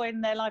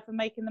 enjoying their life and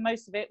making the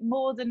most of it,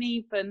 more than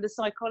even the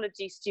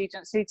psychology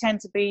students, who tend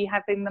to be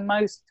having the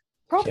most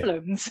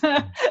problems.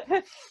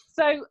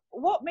 So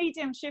what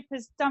mediumship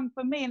has done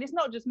for me, and it's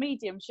not just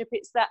mediumship,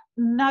 it's that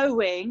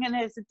knowing, and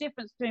there's a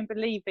difference between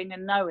believing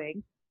and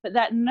knowing, but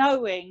that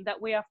knowing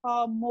that we are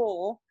far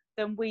more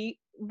than we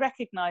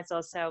recognize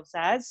ourselves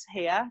as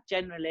here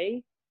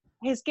generally,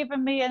 has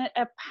given me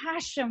a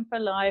passion for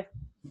life,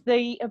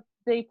 the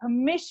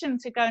permission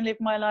to go and live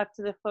my life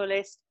to the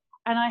fullest.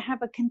 And I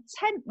have a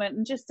contentment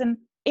and just an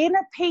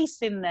inner peace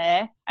in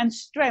there and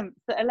strength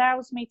that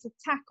allows me to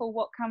tackle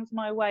what comes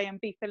my way and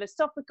be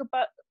philosophical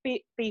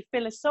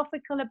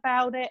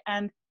about it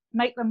and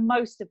make the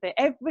most of it.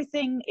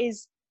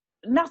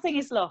 Nothing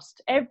is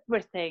lost.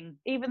 Everything,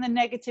 even the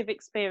negative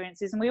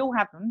experiences, and we all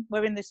have them.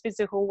 We're in this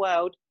physical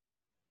world.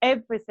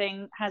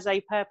 Everything has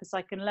a purpose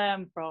I can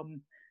learn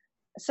from.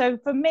 So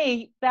for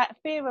me, that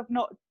fear of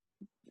not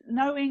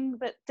knowing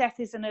that death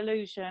is an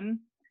illusion,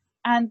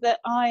 and that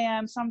I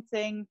am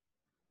something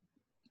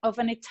of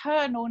an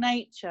eternal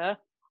nature,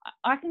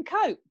 I can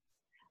cope.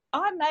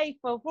 I may,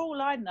 for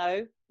all I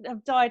know,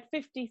 have died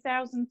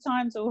 50,000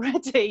 times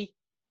already,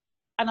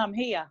 and I'm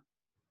here.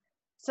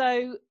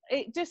 So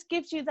it just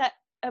gives you that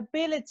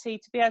ability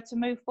to be able to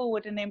move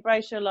forward and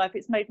embrace your life,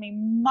 it's made me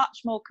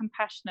much more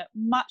compassionate,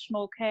 much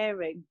more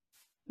caring,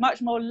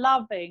 much more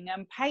loving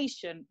and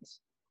patient.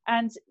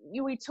 And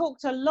we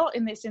talked a lot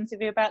in this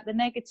interview about the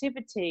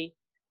negativity,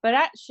 but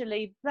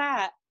actually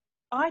that,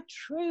 I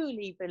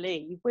truly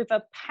believe with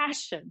a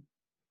passion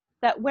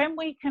that when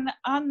we can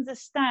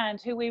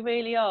understand who we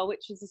really are,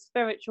 which is a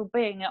spiritual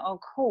being at our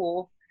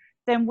core,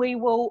 then we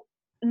will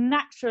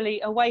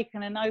naturally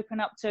awaken and open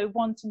up to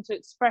wanting to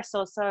express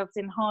ourselves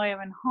in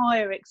higher and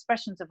higher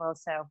expressions of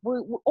ourselves.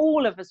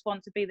 All of us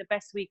want to be the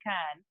best we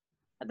can.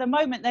 At the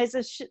moment,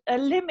 there's a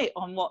limit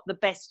on what the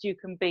best you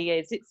can be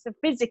is. It's a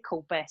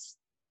physical best.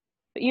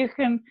 But you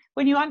can,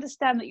 when you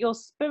understand that your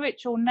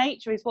spiritual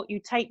nature is what you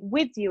take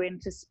with you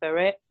into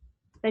spirit,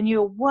 then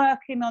you're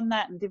working on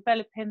that and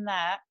developing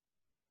that.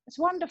 It's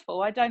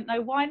wonderful. I don't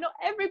know why not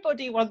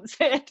everybody wants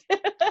it.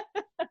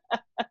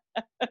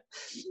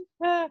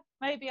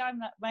 Maybe I'm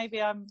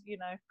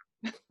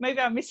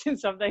missing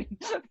something.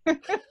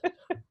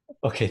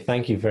 Okay,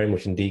 thank you very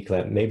much indeed,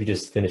 Claire. Maybe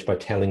just finish by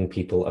telling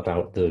people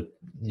about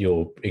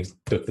your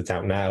book that's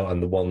out now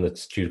and the one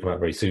that's due to come out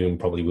very soon.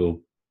 Probably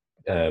will,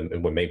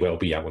 and may well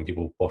be out when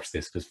people watch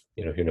this, because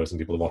who knows when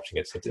people are watching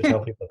it. So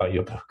tell people about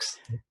your books.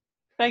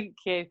 Thank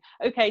you.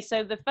 Okay,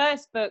 so the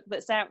first book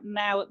that's out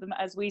now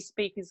as we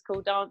speak is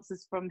called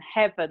Answers from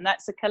Heaven.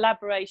 That's a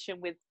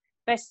collaboration with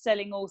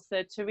best-selling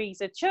author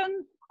Teresa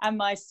Chung and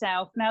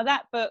myself. Now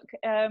that book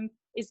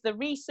is the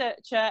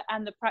researcher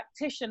and the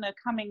practitioner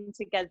coming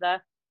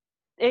together,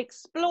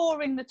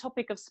 exploring the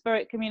topic of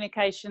spirit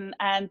communication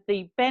and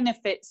the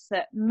benefits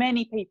that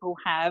many people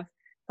have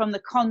from the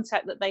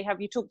contact that they have.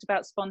 You talked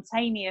about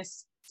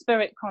spontaneous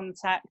spirit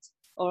contact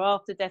or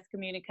after-death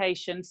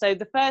communication. So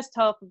the first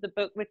half of the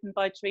book, written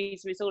by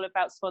Teresa, is all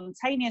about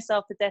spontaneous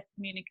after-death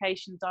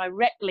communication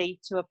directly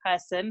to a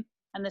person.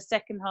 And the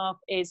second half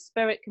is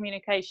spirit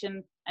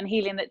communication and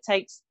healing that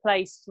takes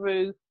place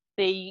through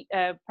the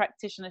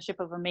practitionership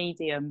of a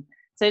medium.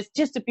 So it's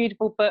just a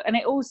beautiful book. And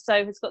it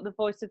also has got the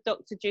voice of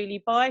Dr.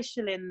 Julie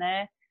Beischel in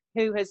there,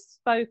 who has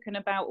spoken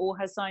about all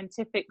her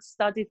scientific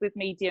studies with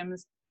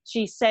mediums.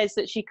 She says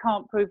that she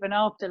can't prove an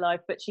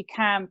afterlife, but she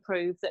can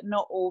prove that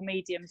not all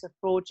mediums are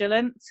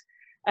fraudulent.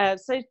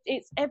 So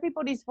it's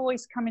everybody's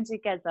voice coming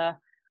together.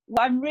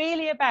 What I'm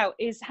really about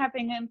is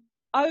having an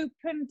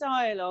open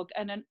dialogue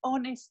and an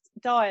honest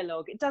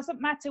dialogue. It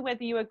doesn't matter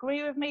whether you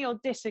agree with me or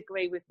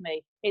disagree with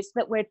me. It's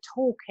that we're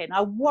talking.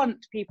 I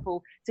want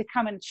people to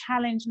come and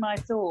challenge my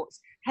thoughts,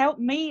 help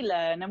me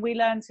learn, and we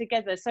learn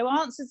together. So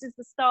Answers is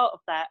the start of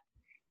that.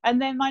 And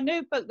then my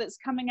new book that's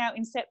coming out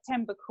in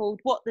September,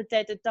 called What the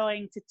Dead Are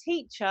Dying to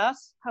Teach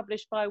Us,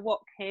 published by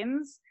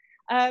Watkins,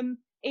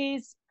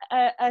 is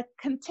a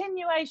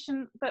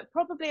continuation, but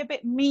probably a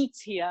bit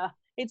meatier.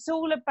 It's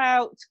all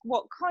about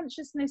what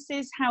consciousness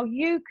is, how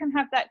you can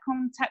have that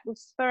contact with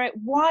spirit,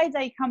 why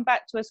they come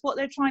back to us, what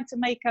they're trying to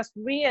make us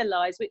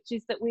realize, which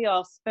is that we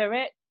are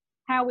spirit,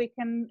 how we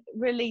can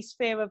release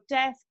fear of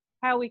death,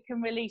 how we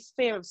can release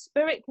fear of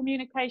spirit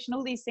communication,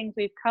 all these things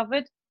we've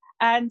covered,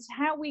 and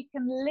how we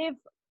can live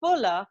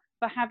fuller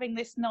for having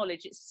this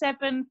knowledge. It's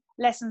 7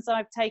 lessons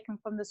I've taken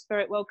from the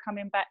spirit world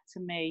coming back to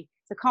me.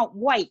 So I can't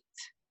wait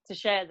to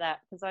share that,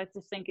 because I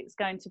just think it's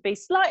going to be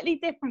slightly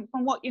different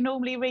from what you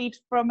normally read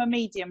from a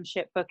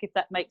mediumship book, if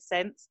that makes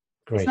sense.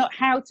 Great. It's not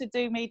how to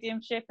do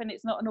mediumship, and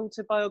it's not an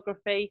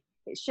autobiography.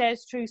 It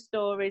shares true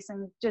stories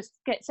and just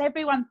gets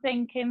everyone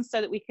thinking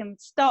so that we can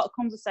start a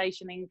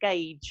conversation,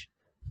 engage.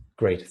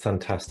 Great,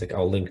 fantastic.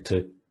 I'll link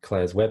to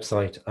Claire's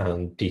website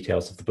and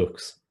details of the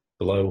books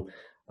below.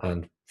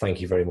 And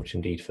thank you very much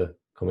indeed for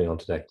coming on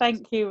today.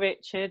 Thank you,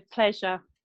 Richard. Pleasure.